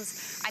sounds.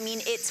 I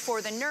mean, it's for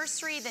the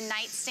nursery, the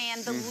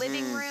nightstand, the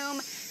living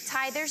room.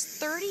 Ty, there's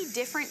 30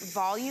 different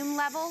volume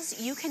levels.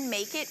 You can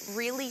make it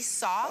really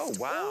soft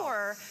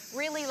or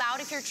really loud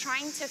if you're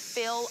trying to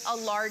fill a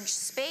large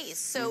space.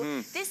 So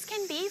this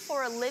can be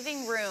for a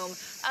living room,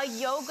 a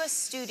yoga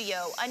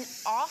studio, an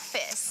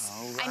office.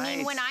 I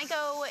mean, when I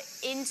go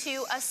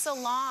into a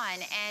salon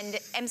and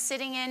am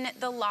sitting in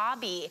the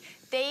lobby,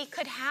 they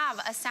could have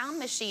a sound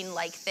machine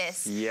like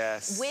this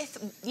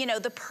with, you know,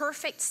 the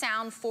perfect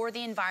sound for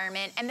the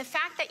environment. And the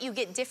fact that you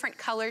get different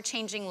color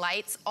changing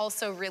lights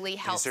also really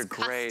helps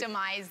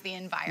customize the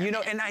environment. You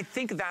know, and I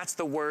think that's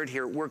the word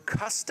here. We're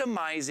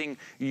customizing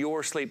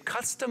your sleep,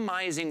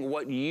 customizing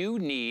what you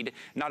need,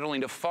 not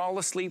only to fall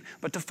asleep,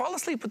 but to fall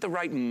asleep with the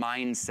right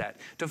mindset,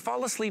 to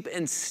fall asleep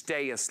and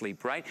stay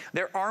asleep, right?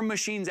 There are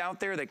machines out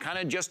there that kind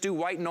of just do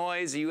white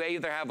noise. You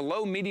either have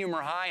low, medium,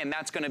 or high, and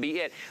that's going to be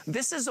it.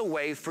 This is a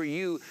way for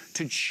you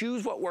to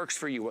choose what works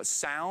for you, what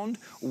sound,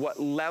 what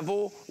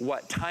level,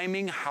 what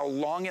timing, how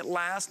long it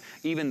lasts,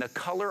 even the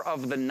color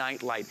of the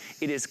night light.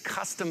 It is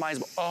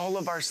customizable. All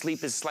of our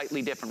sleep is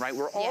slightly different, right?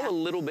 We're all a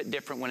little bit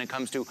different when it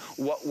comes to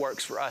what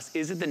works for us.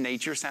 Is it the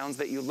nature sounds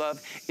that you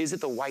love? Is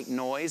it the white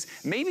noise?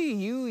 Maybe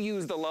you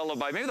use the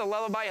lullaby. Maybe the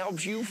lullaby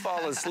helps you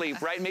fall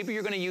asleep, right? Maybe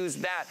you're going to use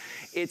that.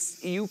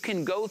 You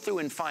can go through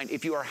and find,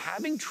 if you are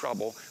having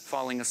trouble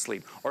falling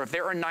asleep, or if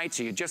there are nights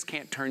you just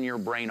can't turn your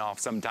brain off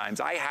sometimes.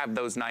 I have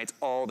those nights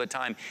all the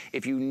time.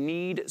 If you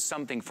need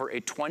something for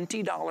a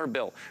 $20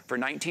 bill for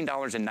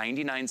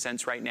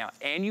 $19.99 right now,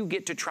 and you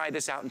get to try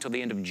this out until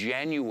the end of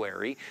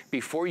January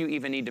before you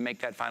even need to make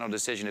that final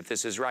decision if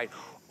this is right.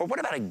 Or what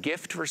about a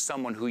gift for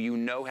someone who you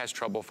know has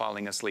trouble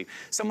falling asleep?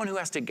 Someone who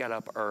has to get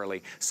up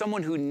early.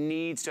 Someone who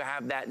needs to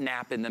have that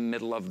nap in the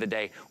middle of the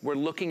day. We're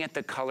looking at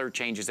the color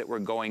changes that we're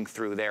going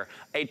through there.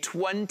 A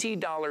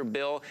 $20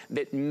 bill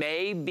that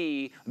may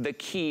be the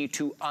key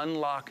to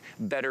unlock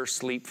better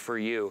sleep for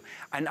you.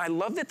 And I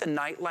love that the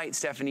nightlight,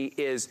 Stephanie,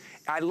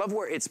 I love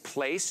where it's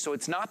placed. So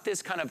it's not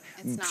this kind of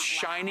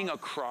shining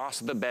across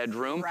the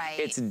bedroom.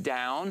 It's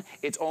down.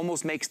 It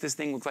almost makes this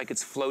thing look like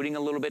it's floating a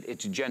little bit.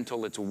 It's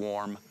gentle. It's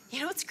warm. You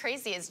know what's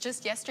crazy is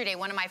just yesterday,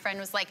 one of my friends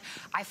was like,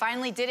 I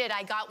finally did it.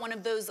 I got one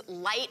of those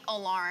light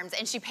alarms,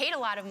 and she paid a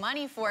lot of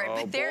money for it,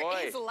 but there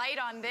is light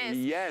on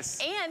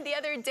this. And the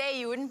other day,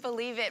 you wouldn't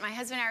believe it, my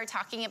husband and I were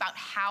talking about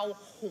how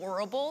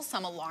horrible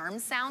some alarm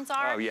sounds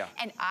are.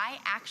 And I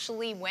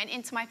actually went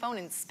into my phone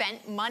and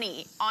spent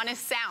money on a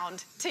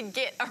sound to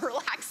get a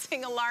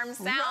relaxing alarm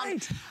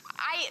sound.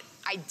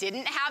 I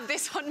didn't have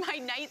this on my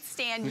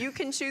nightstand. You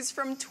can choose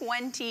from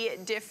 20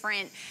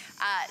 different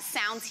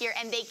sounds here,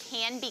 and they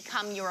can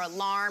become your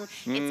alarm.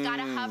 It's got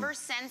a hover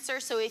sensor,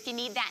 so if you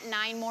need that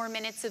 9 more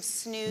minutes of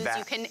snooze,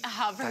 you can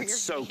hover your That's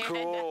so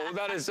cool.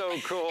 That is so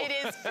cool. It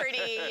is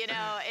pretty, you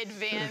know,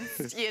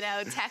 advanced, you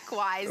know,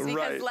 tech-wise,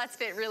 because Let's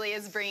Fit really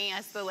is bringing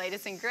us the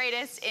latest and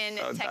greatest in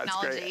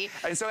technology.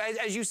 And so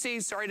as you see,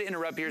 sorry to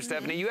interrupt here,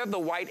 Stephanie, you have the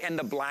white and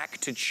the black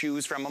to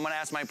choose from. I'm going to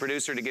ask my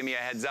producer to give me a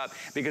heads up,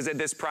 because at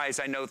this price,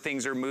 I know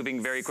things are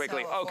moving very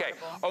quickly. Okay,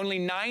 only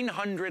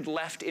 900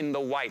 left in the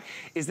white.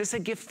 Is this a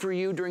gift for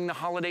you during the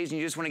holidays and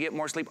you just want to get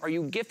more sleep? Are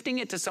you gifting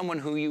it to someone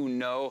who you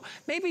know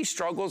maybe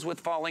struggles with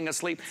falling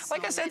asleep?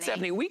 Like I said,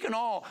 Stephanie, we can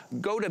all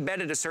go to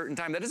bed at a certain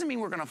time. That doesn't mean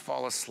we're going to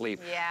fall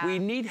asleep. We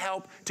need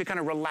help to kind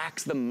of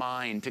relax the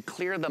mind, to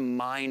clear the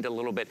mind a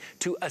little bit,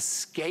 to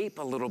escape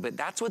a little bit.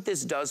 That's what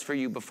this does for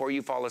you before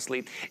you fall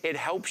asleep. It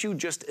helps you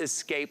just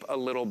escape a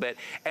little bit.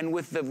 And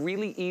with the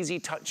really easy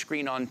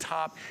touchscreen on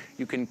top,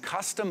 you can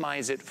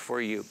customize it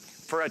for you.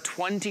 For a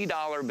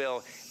 $20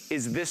 bill,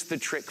 is this the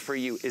trick for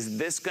you? Is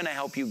this going to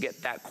help you get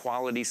that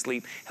quality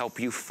sleep, help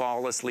you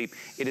fall asleep?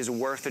 It is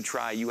worth a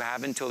try. You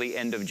have until the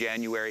end of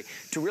January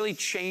to really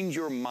change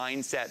your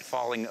mindset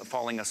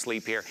falling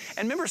asleep here.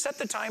 And remember, set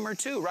the timer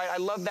too, right? I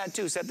love that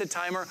too. Set the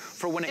timer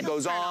for when it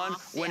goes on,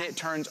 when it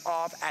turns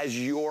off, as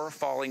you're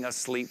falling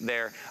asleep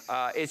there.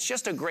 It's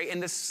just a great,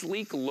 and the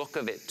sleek look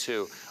of it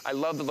too. I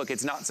love the look.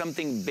 It's not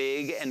something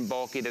big and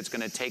bulky that's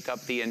going to take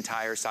up the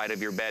entire side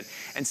of your bed.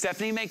 And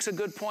Stephanie makes a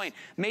good point.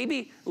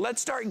 Maybe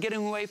let's start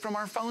getting away from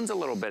our phones a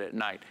little bit at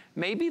night.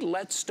 Maybe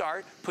let's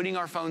start putting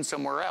our phones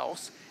somewhere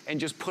else and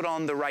just put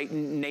on the right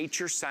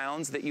nature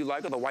sounds that you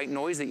like, or the white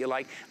noise that you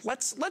like.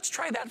 Let's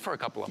try that for a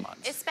couple of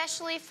months.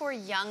 Especially for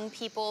young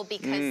people,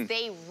 because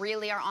they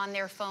really are on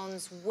their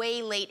phones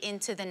way late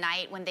into the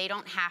night when they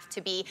don't have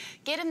to be.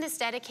 Get them this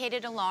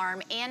dedicated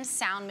alarm and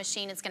sound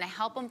machine. It's going to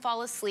help them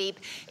fall asleep.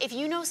 If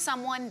you know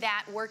someone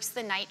that works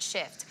the night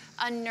shift,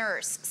 a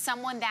nurse,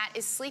 someone that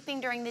is sleeping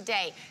during the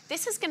day,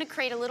 this is going to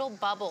create a little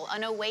bubble,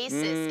 an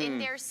oasis in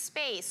their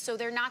space, so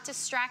they're not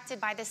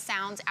distracted by the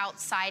sounds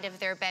outside of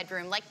their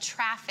bedroom, like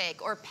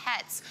traffic or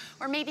pets,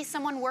 or maybe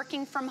someone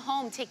working from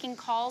home taking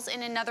calls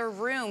in another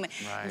room.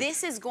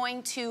 This is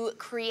going to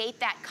create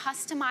that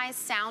customized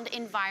sound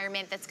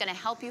environment that's going to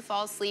help you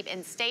fall asleep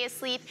and stay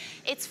asleep.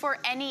 It's for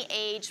any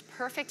age,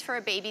 perfect for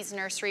a baby's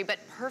nursery, but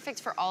perfect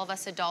for all of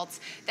us adults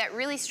that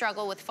really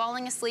struggle with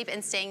falling asleep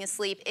and staying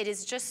asleep. It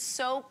is just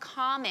so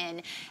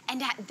common.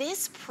 And at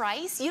this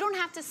price, you don't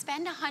have to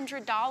spend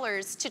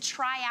 $100 to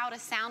try out a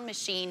sound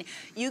machine.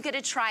 You get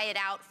to try it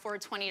out for a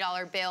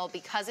 $20 bill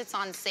because it's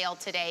on sale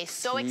today.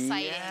 So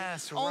exciting.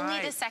 Yes, Only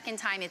right. the second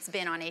time it's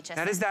been on HSN.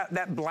 That is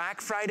that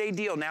Black Friday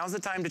deal. Now's the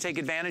time to take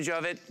advantage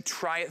of it.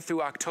 Try it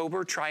through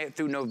October, try it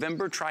through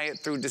November, try it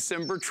through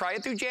December, try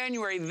it through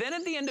January. Then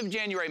at the end of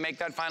January, make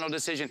that final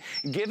decision.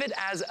 Give it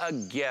as a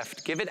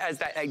gift. Give it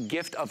as a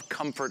gift of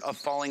comfort, of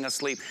falling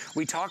asleep.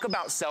 We talk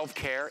about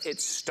self-care.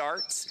 It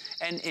starts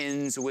and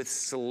ends with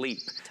sleep.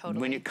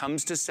 Totally. When it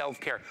comes to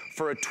self-care,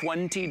 for a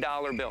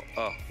 $20 bill,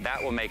 oh,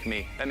 that makes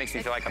me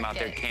feel like I'm out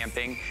there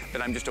camping,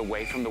 that I'm just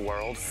away from the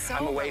world. So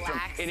I'm away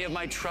relaxing. from any of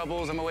my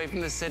troubles. I'm away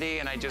from the city,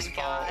 and I just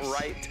fall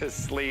right to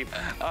sleep.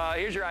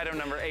 Here's your item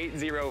number,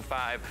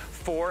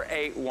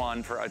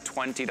 805-481 for a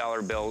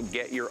 $20 bill.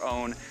 Get your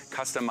own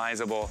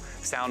customizable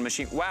sound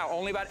machine. Wow,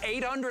 only about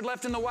 800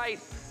 left in the white.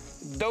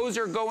 Those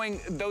are going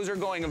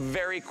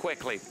very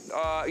quickly.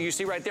 You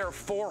see right there,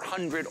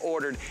 400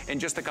 ordered in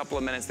just a couple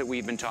of minutes that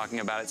we've been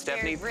talking about it.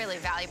 Stephanie, They're really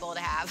valuable to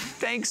have.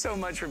 thanks so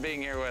much for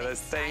being here with us.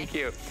 Thank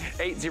you.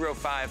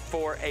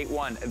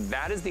 805-481.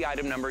 That is the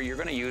item number you're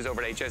going to use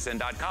over at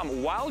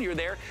hsn.com. While you're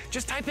there,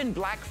 just type in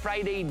Black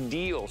Friday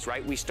deals,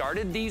 right? We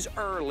started these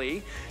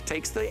early.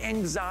 Takes the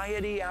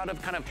anxiety out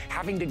of kind of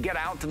having to get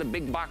out to the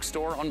big box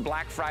store on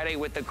Black Friday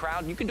with the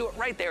crowd. You can do it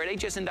right there at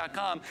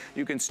hsn.com.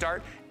 You can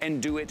start and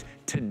do it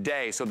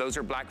today. So those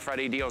are Black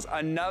Friday deals.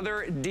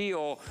 Another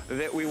deal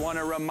that we want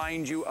to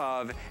remind you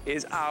of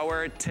is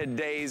our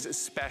today's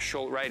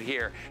special right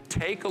here.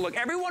 Take a look.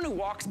 Everyone who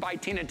walks by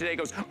Tina today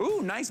goes,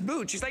 ooh, nice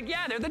boots. She's like,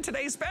 yeah, they're the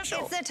today's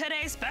special. It's the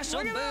today's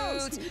special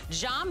boots.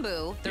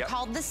 Jambu, they're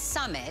called the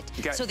Summit.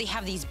 Okay. So they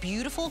have these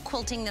beautiful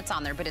quilting that's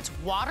on there, but it's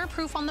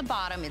waterproof on the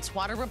bottom. It's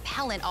water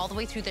repellent all the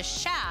way through the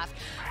shaft.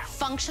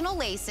 Functional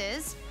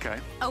laces. Okay.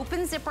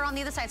 Open zipper on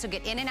the other side, so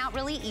get in and out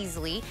really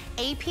easily.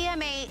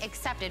 APMA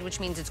accepted, which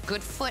means it's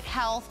good foot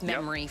health,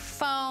 memory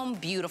foam,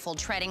 beautiful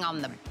treading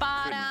on the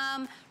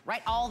bottom.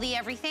 Right, all the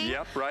everything.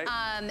 Yep, right.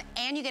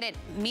 And you get it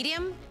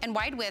medium and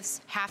wide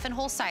widths, half and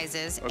whole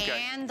sizes,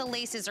 and the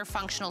laces are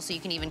functional, so you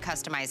can even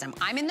customize them.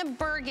 I'm in the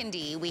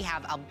burgundy. We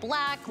have a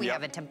black, we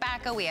have a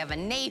tobacco, we have a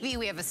navy,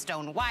 we have a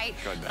stone white.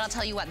 Goodness. But I'll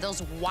tell you what,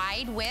 those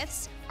wide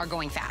widths are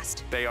going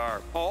fast. They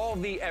are. All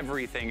the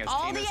everything, as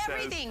all Tina the says.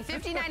 everything.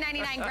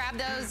 $59.99. Grab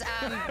those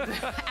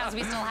as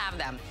we still have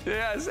them.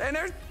 Yes, and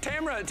there's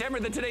Tamara.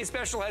 Tamara, the Today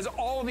Special has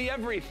all the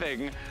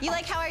everything. You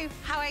like how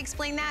I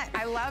explain that?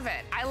 I love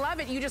it. I love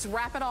it. You just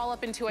wrap it all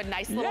up into a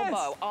nice little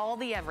bow. All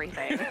the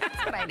everything.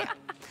 That's what I do.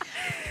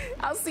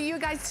 I'll see you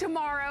guys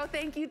tomorrow.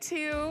 Thank you,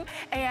 too.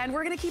 And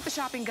we're going to keep the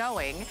shopping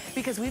going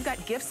because we've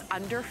got gifts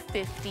under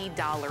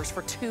 $50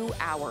 for 2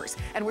 hours.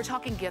 And we're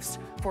talking gifts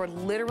for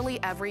literally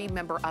every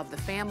member of the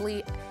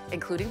family,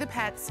 including the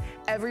pets,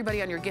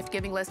 everybody on your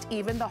gift-giving list,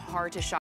 even the hard-to-shop